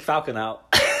if they take Falcon out?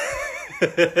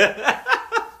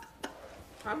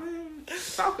 I mean,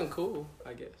 Falcon cool,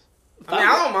 I guess.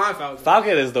 I don't mind Falcon.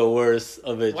 Falcon is the worst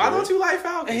of it. Why don't you like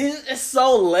Falcon? It's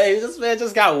so lame. This man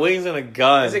just got wings and a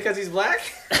gun. Is it because he's black?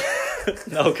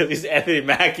 No, because he's Anthony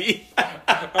Mackie.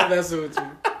 Oh, that's what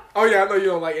you. Oh yeah, I know you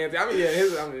don't like Anthony.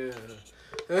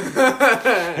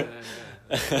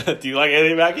 Do you like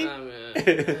Anthony Mackie?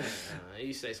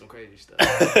 You say some crazy stuff.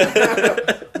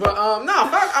 But no,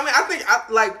 Falcon. I mean, I think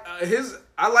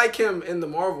I like him in the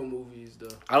Marvel movies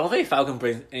though. I don't think Falcon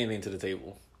brings anything to the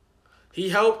table. He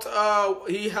helped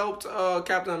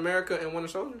Captain America and Winter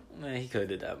Soldier. Man, he could have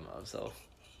did that by himself.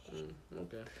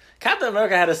 Okay. Captain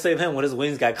America had to save him when his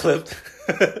wings got clipped.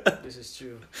 This is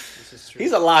true.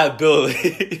 He's a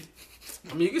liability.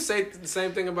 I mean, you could say the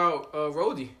same thing about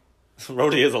Rhodey.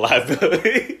 Rhodey is a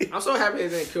liability. I'm so happy they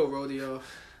didn't kill Rhodey off.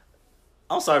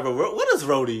 I'm sorry, but what is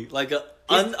Rhodey? Like an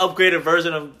unupgraded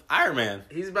version of Iron Man.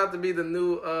 He's about to be the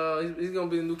new. He's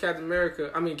gonna be the new Captain America.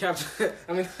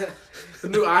 The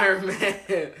new Iron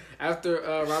Man after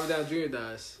Robert Downey Jr.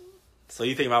 dies. So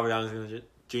you think Robert Downey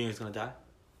Jr. is gonna die?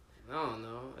 I don't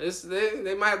know.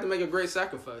 They might have to make a great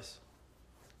sacrifice.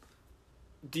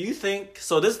 Do you think?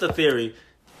 So this is the theory.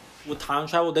 with time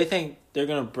travel, they think they're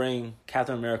gonna bring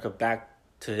Captain America back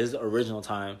to his original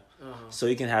time, so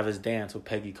he can have his dance with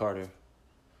Peggy Carter.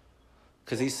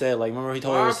 Cause he said, like, remember he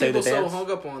told her to say the dance. Why are people so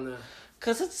hung up on that?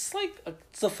 Cause it's like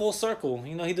it's a full circle.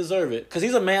 You know, he deserves it. Cause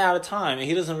he's a man out of time, and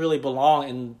he doesn't really belong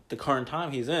in the current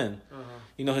time he's in.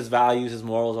 You know, his values, his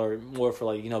morals are more for,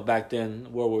 like, you know, back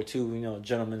then, World War II, you know,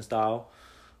 gentleman style.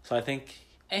 So I think,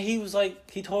 and he was like,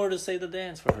 he told her to say the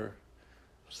dance for her.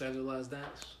 Say the last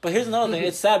dance. But here's another thing.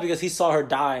 It's sad because he saw her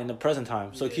die in the present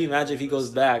time. So can you imagine if he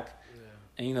goes back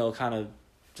and, you know, kind of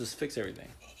just fix everything?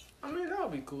 I mean, that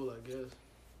would be cool, I guess.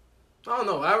 I don't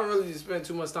know. I haven't really spent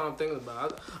too much time thinking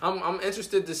about it. I'm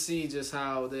interested to see just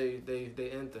how they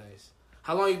end things.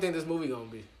 How long do you think this movie gonna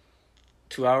be?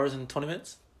 2 hours and 20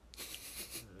 minutes?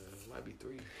 Might be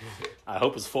 3. I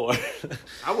hope it's 4.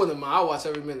 I wouldn't mind. I'll watch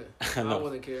every minute. I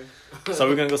wouldn't care. So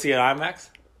we're gonna go see it at IMAX?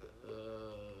 A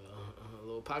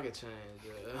little pocket change.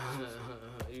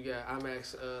 You got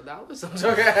IMAX dollars? I'm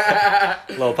joking.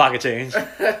 Little pocket change.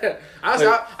 Honestly,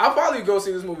 I'll probably go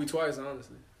see this movie twice,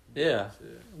 honestly. Yeah.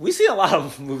 We see a lot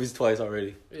of movies twice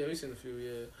already. Yeah, we've seen a few,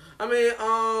 yeah. I mean,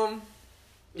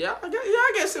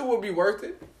 I guess it would be worth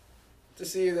it to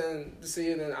see it in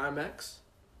IMAX.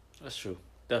 That's true.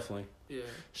 Definitely. Yeah.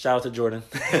 Shout out to Jordan.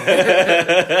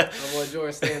 My boy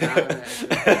Jordan staying in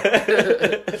IMAX.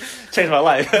 Changed my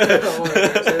life.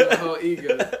 Changed my whole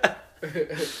ego.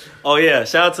 Oh yeah,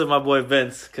 shout out to my boy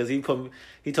Vince, because he told me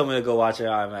to go watch it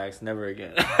at IMAX. Never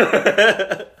again.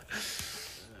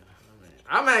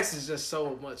 IMAX is just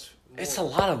so much more. It's a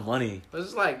lot of money.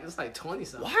 It's like 20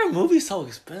 something. Why are movies so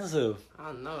expensive? I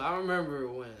don't know. I remember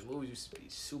when movies used to be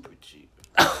super cheap.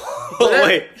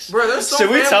 Wait, bro, there's so should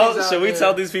we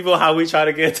tell these people how we try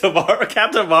to get to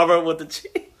Captain Marvel with the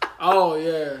cheap? Oh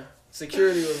yeah,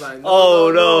 security was like,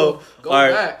 no. Go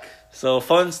back. So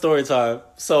fun story time.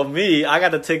 So I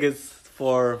got the tickets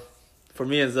for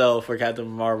me and Zell for Captain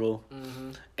Marvel,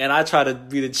 and I tried to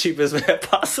be the cheapest man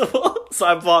possible. So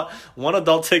I bought one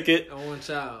adult ticket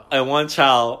and one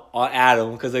child on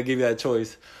Adam, because they give you that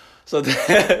choice. So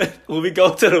then when we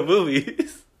go to the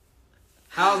movies,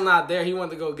 Hal's not there. He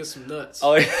wanted to go get some nuts.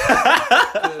 Oh yeah,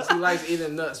 because he likes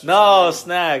eating nuts. No,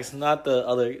 snacks, not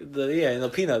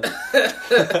the peanuts.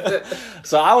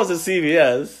 So I was at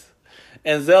CVS,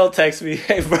 and Zell texted me,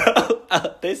 "Hey bro,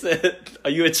 they said, are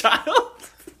you a child?"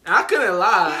 I couldn't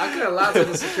lie to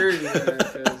the security man,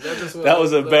 that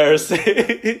was embarrassing.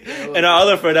 And our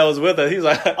other friend that was with us, he was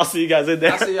like, "I'll see you guys in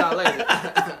there. I'll see y'all later."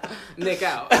 Nick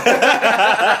out.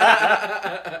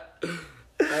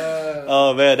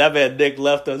 Oh man, that man Nick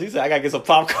left us. He said, "I gotta get some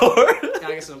popcorn."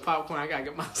 I gotta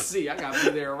get my seat. I gotta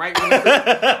be there right when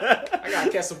I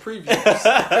gotta catch some previews.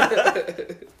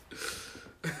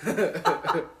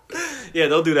 Yeah,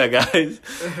 don't do that, guys.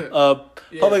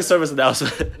 Public service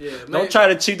announcement. Yeah, don't try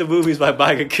to cheat the movies by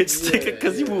buying a kid's ticket,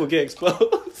 because you will get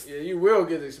exposed. Yeah, you will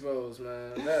get exposed,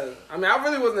 man. I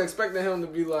really wasn't expecting him to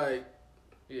be like,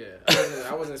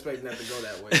 I wasn't expecting that to go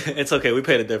that way. It's okay. We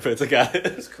paid a difference. I got it.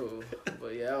 It's cool.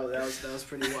 But yeah, that was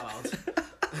pretty wild.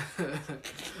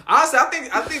 Honestly,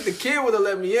 I think the kid would have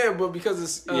let me in, but because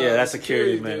it's that's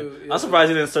security, man. Dude, I'm surprised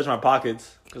he didn't search my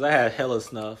pockets, because I had hella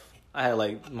stuff. I had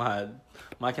like my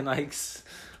Mike and Ike's,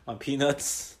 my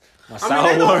peanuts, my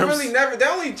sour worms. They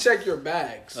only check your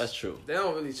bags. That's true. They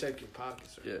don't really check your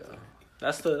pockets. Or anything.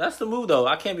 That's the move though.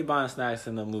 I can't be buying snacks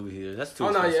in the movie theater. That's too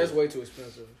expensive. Oh no, yeah, it's way too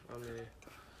expensive. I mean,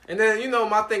 and then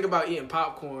my thing about eating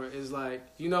popcorn is like,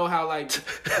 how like,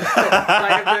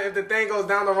 like if the thing goes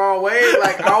down the wrong way,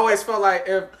 like I always felt like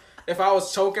if I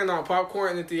was choking on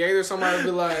popcorn in the theater, somebody would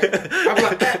be like, I'd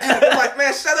be like,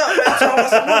 man, shut up, man.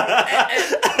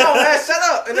 No, man, shut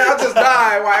up. And then I'll just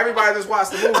die while everybody just watch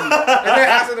the movie. And then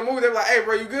after the movie, they're like, hey,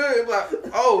 bro, you good? They'd be like,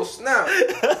 oh, snap.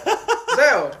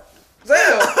 Zell.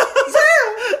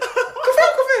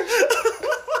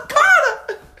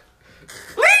 Carter.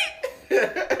 Lee.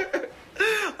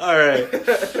 All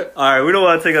right. We don't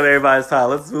want to take up everybody's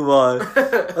time. Let's move on.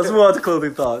 Let's move on to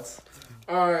clothing thoughts.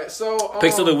 All right, so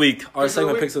picks of the week. Our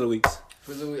segment picks of the weeks.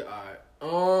 Picks of the week.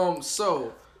 All right.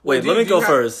 So wait, let me go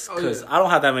first, because I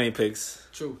don't have that many picks.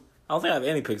 True. I don't think I have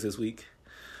any picks this week.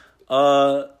 Hey,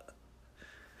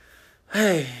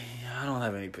 I don't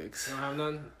have any picks. You don't have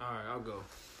none? All right, I'll go.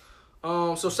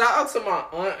 So shout out to my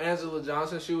aunt Angela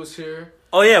Johnson. She was here.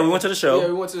 Oh yeah, we went to the show. Yeah,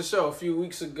 we went to the show a few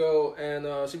weeks ago, and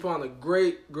she put on a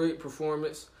great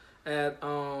performance at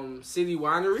City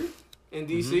Winery in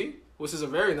DC. Which is a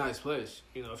very nice place.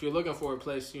 If you're looking for a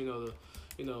place, to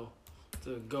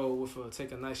go with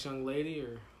take a nice young lady,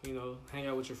 or hang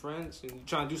out with your friends and you're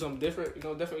trying to do something different,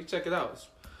 definitely check it out. It's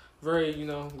very,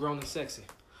 grown and sexy.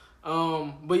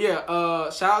 But yeah,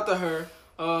 shout out to her.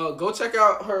 Go check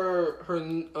out her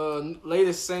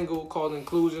latest single called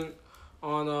Inclusion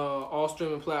on all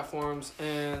streaming platforms,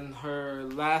 and her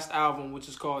last album, which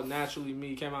is called Naturally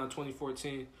Me, came out in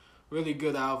 2014. Really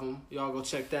good album. Y'all go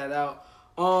check that out.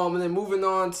 And then moving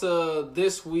on to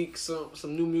this week, some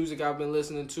new music I've been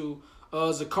listening to.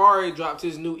 Zacari dropped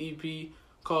his new EP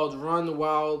called Run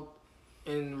Wild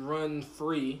and Run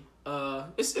Free.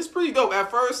 It's pretty dope.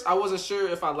 At first, I wasn't sure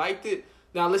if I liked it.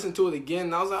 Then I listened to it again,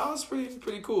 and I was like, oh, it's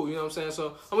pretty cool. You know what I'm saying?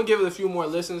 So I'm gonna give it a few more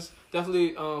listens.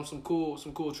 Definitely some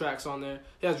cool tracks on there.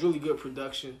 He has really good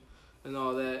production and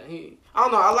all that. I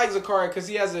don't know. I like Zacari because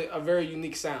he has a very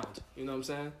unique sound. You know what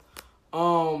I'm saying?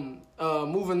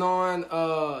 Moving on,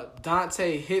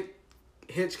 Dante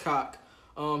Hitchcock.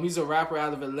 He's a rapper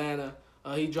out of Atlanta.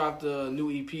 He dropped a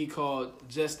new EP called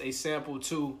Just a Sample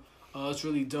 2. It's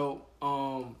really dope.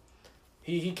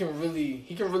 He can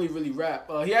really rap.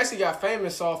 He actually got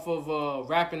famous off of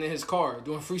rapping in his car,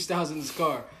 doing freestyles in his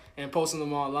car and posting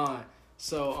them online.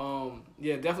 So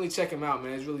yeah, definitely check him out,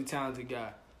 man. He's a really talented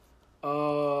guy.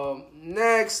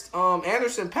 Next,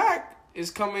 Anderson .Paak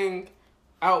is coming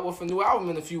out with a new album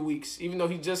in a few weeks, even though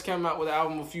he just came out with an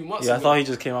album a few months ago. I thought he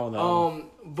just came out with an album.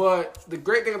 But the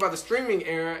great thing about the streaming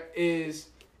era is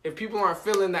if people aren't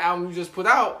feeling the album you just put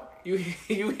out, you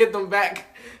hit them back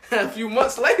a few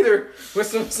months later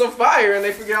with some fire, and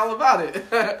they forget all about it.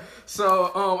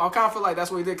 So I kind of feel like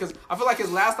that's what he did, because I feel like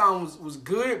his last album was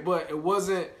good, but it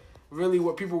wasn't really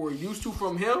what people were used to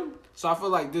from him. So I feel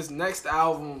like this next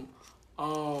album,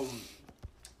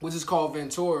 which is called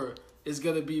Ventura, is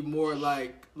gonna be more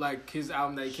like his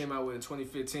album that he came out with in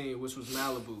 2015, which was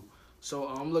Malibu. So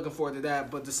I'm looking forward to that.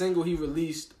 But the single he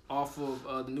released off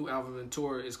of the new album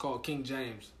Ventura is called King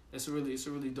James. It's a really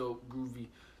dope, groovy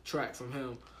track from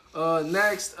him.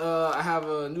 Next, I have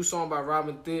a new song by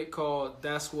Robin Thicke called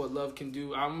That's What Love Can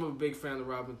Do. I'm a big fan of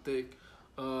Robin Thicke,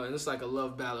 and it's like a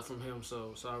love ballad from him,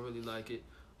 so I really like it.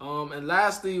 And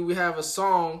lastly, we have a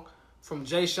song from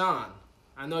Jay Sean.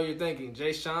 I know you're thinking,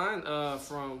 Jay Sean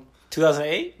from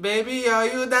 2008? Baby, are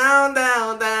you down,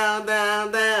 down, down,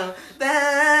 down, down,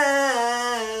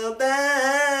 down,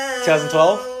 down?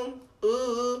 2012?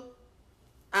 Ooh,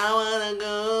 I wanna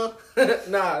go. When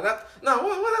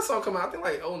that song come out? I think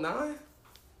like 2009.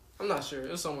 I'm not sure.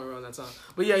 It was somewhere around that time.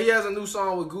 But yeah, he has a new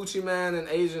song with Gucci Mane and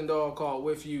Asian Doll called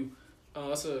With You.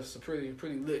 It's a pretty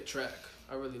lit track.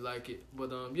 I really like it.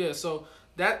 But yeah, so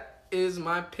that is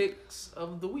my picks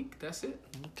of the week. That's it.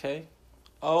 Okay.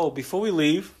 Oh, before we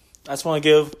leave, I just want to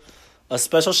give a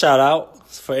special shout out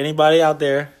for anybody out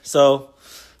there. So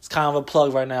it's kind of a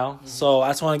plug right now. Mm-hmm. So I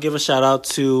just want to give a shout out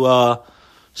to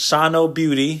Shano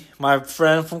Beauty, my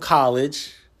friend from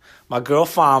college, my girl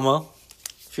Fama,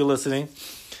 if you're listening.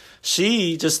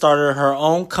 She just started her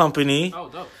own company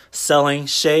selling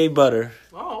shea butter.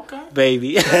 Oh, okay.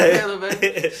 Baby. Shea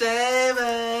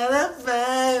butter,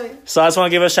 baby. So I just want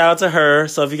to give a shout out to her.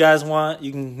 So if you guys want,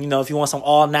 you can, if you want some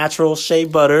all natural shea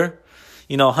butter,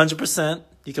 100%,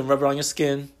 you can rub it on your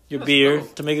skin, your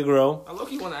beard to make it grow. I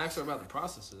low-key want to ask her about the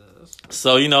process of that.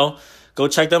 So, go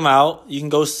check them out. You can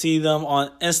go see them on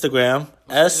Instagram,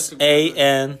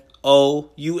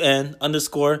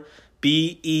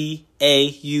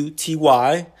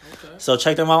 SANOUN_BEAUTY. Okay. So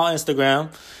check them out on Instagram.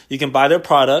 You can buy their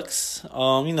products. They got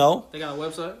a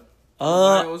website?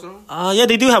 Yeah,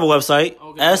 they do have a website.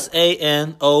 Okay.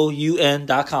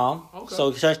 SANOUN.com. Okay.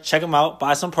 So check them out.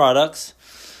 Buy some products.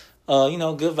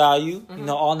 Good value. Mm-hmm.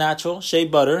 All natural shea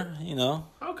butter.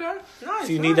 Okay, nice. If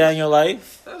you need that in your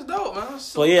life, that's dope, man.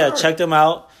 But yeah, check them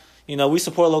out. We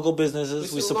support local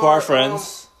businesses. We support our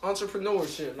friends.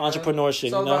 Entrepreneurship. Man. Entrepreneurship.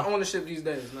 It's all about ownership these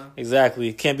days, man.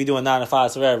 Exactly. Can't be doing 9 to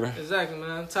 5 forever. Exactly, man.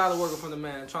 I'm tired of working for the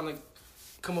man. Trying to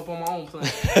come up on my own plan.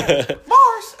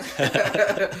 Bars.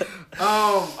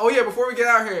 Before we get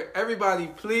out here, everybody,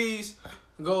 please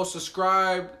go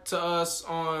subscribe to us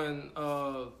on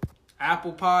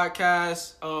Apple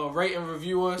Podcasts. Rate and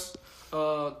review us.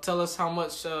 Tell us how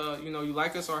much you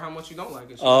like us or how much you don't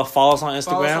like us. Follow us on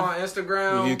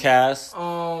Instagram. Review Cast.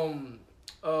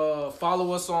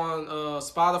 Follow us on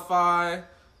Spotify.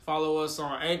 Follow us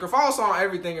on Anchor. Follow us on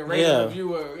everything and rate and review.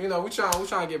 We trying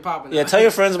to get popping. Yeah, tell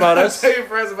your friends about us. Tell your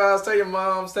friends about us. Tell your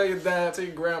moms. Tell your dad. Tell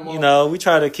your grandma. We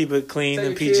try to keep it clean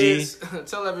and PG. Kids.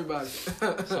 Tell everybody.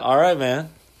 All right,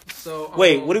 man. So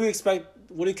wait, what do we expect?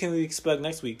 What can we expect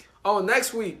next week?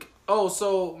 Next week.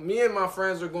 So me and my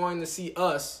friends are going to see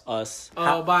Us.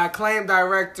 By acclaimed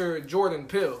director Jordan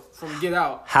Peele from Get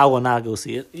Out. Hal will not go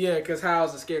see it. Yeah, because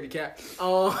Hal's a scaredy cat.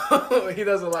 He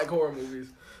doesn't like horror movies.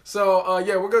 So, we're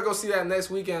going to go see that next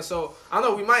weekend. So, I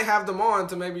know we might have them on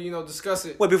to maybe, discuss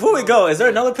it. Wait, before we go, is there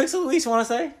another pick of the week you want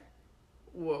to say?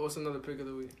 What's another pick of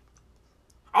the week?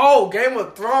 Oh, Game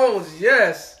of Thrones,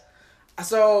 yes.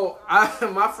 So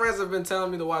my friends have been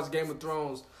telling me to watch Game of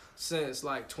Thrones since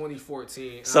like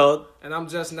 2014. And I'm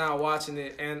just now watching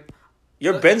it, and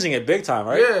you're binging it big time,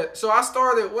 right? Yeah. So I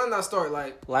started. When did I start?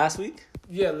 Like last week.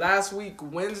 Yeah, last week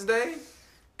Wednesday,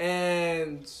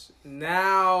 and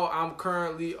now I'm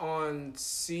currently on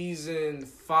season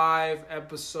 5,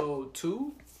 episode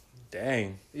 2.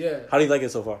 Dang. Yeah. How do you like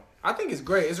it so far? I think it's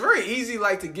great. It's very easy,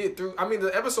 like, to get through. I mean,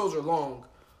 the episodes are long,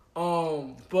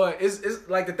 but it's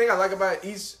like the thing I like about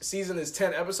each season is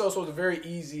 10 episodes, so it's very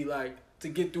easy, like, to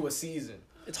get through a season.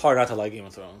 It's hard not to like Game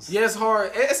of Thrones. Yeah, it's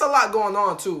hard. It's a lot going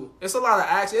on too. It's a lot of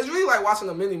action. It's really like watching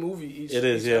a mini movie each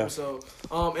episode.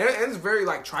 And it's very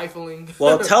like trifling.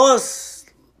 Well, tell us,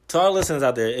 to our listeners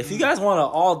out there, if you guys want an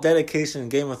all dedication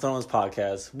Game of Thrones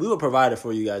podcast, we will provide it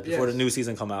for you guys before the new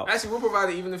season come out. Actually, we'll provide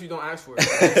it even if you don't ask for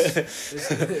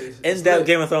it. In-depth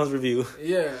Game of Thrones review.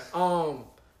 Yeah.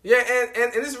 Yeah,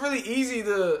 and it's really easy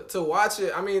to watch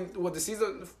it. I mean, what the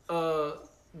season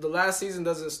the last season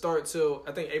doesn't start till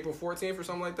I think April 14th or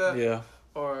something like that. Yeah.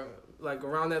 Or like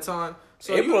around that time.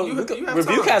 So April, you have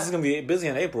Reviewcast time. is gonna be busy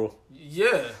in April.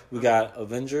 Yeah. We got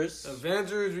Avengers. We got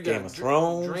Game of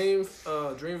Thrones.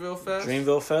 Dreamville Fest.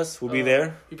 Dreamville Fest will be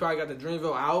there. You probably got the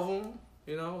Dreamville album.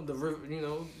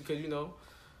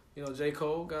 Because J.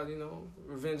 Cole got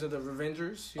Revenge of the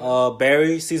Revengers.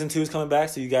 Barry season 2 is coming back,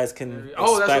 so you guys can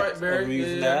expect that's right, Barry. reviews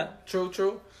from that.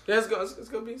 True. Yeah, it's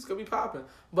gonna be popping.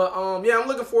 But yeah, I'm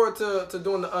looking forward to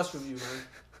doing the Us review, man.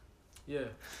 Yeah.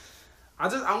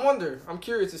 I wonder. I'm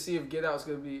curious to see if Get Out's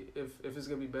gonna be if it's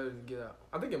gonna be better than Get Out.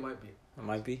 I think it might be. It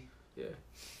might be. Yeah.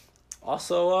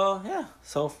 Also, yeah.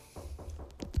 So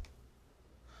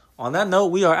on that note,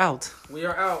 we are out. We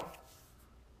are out.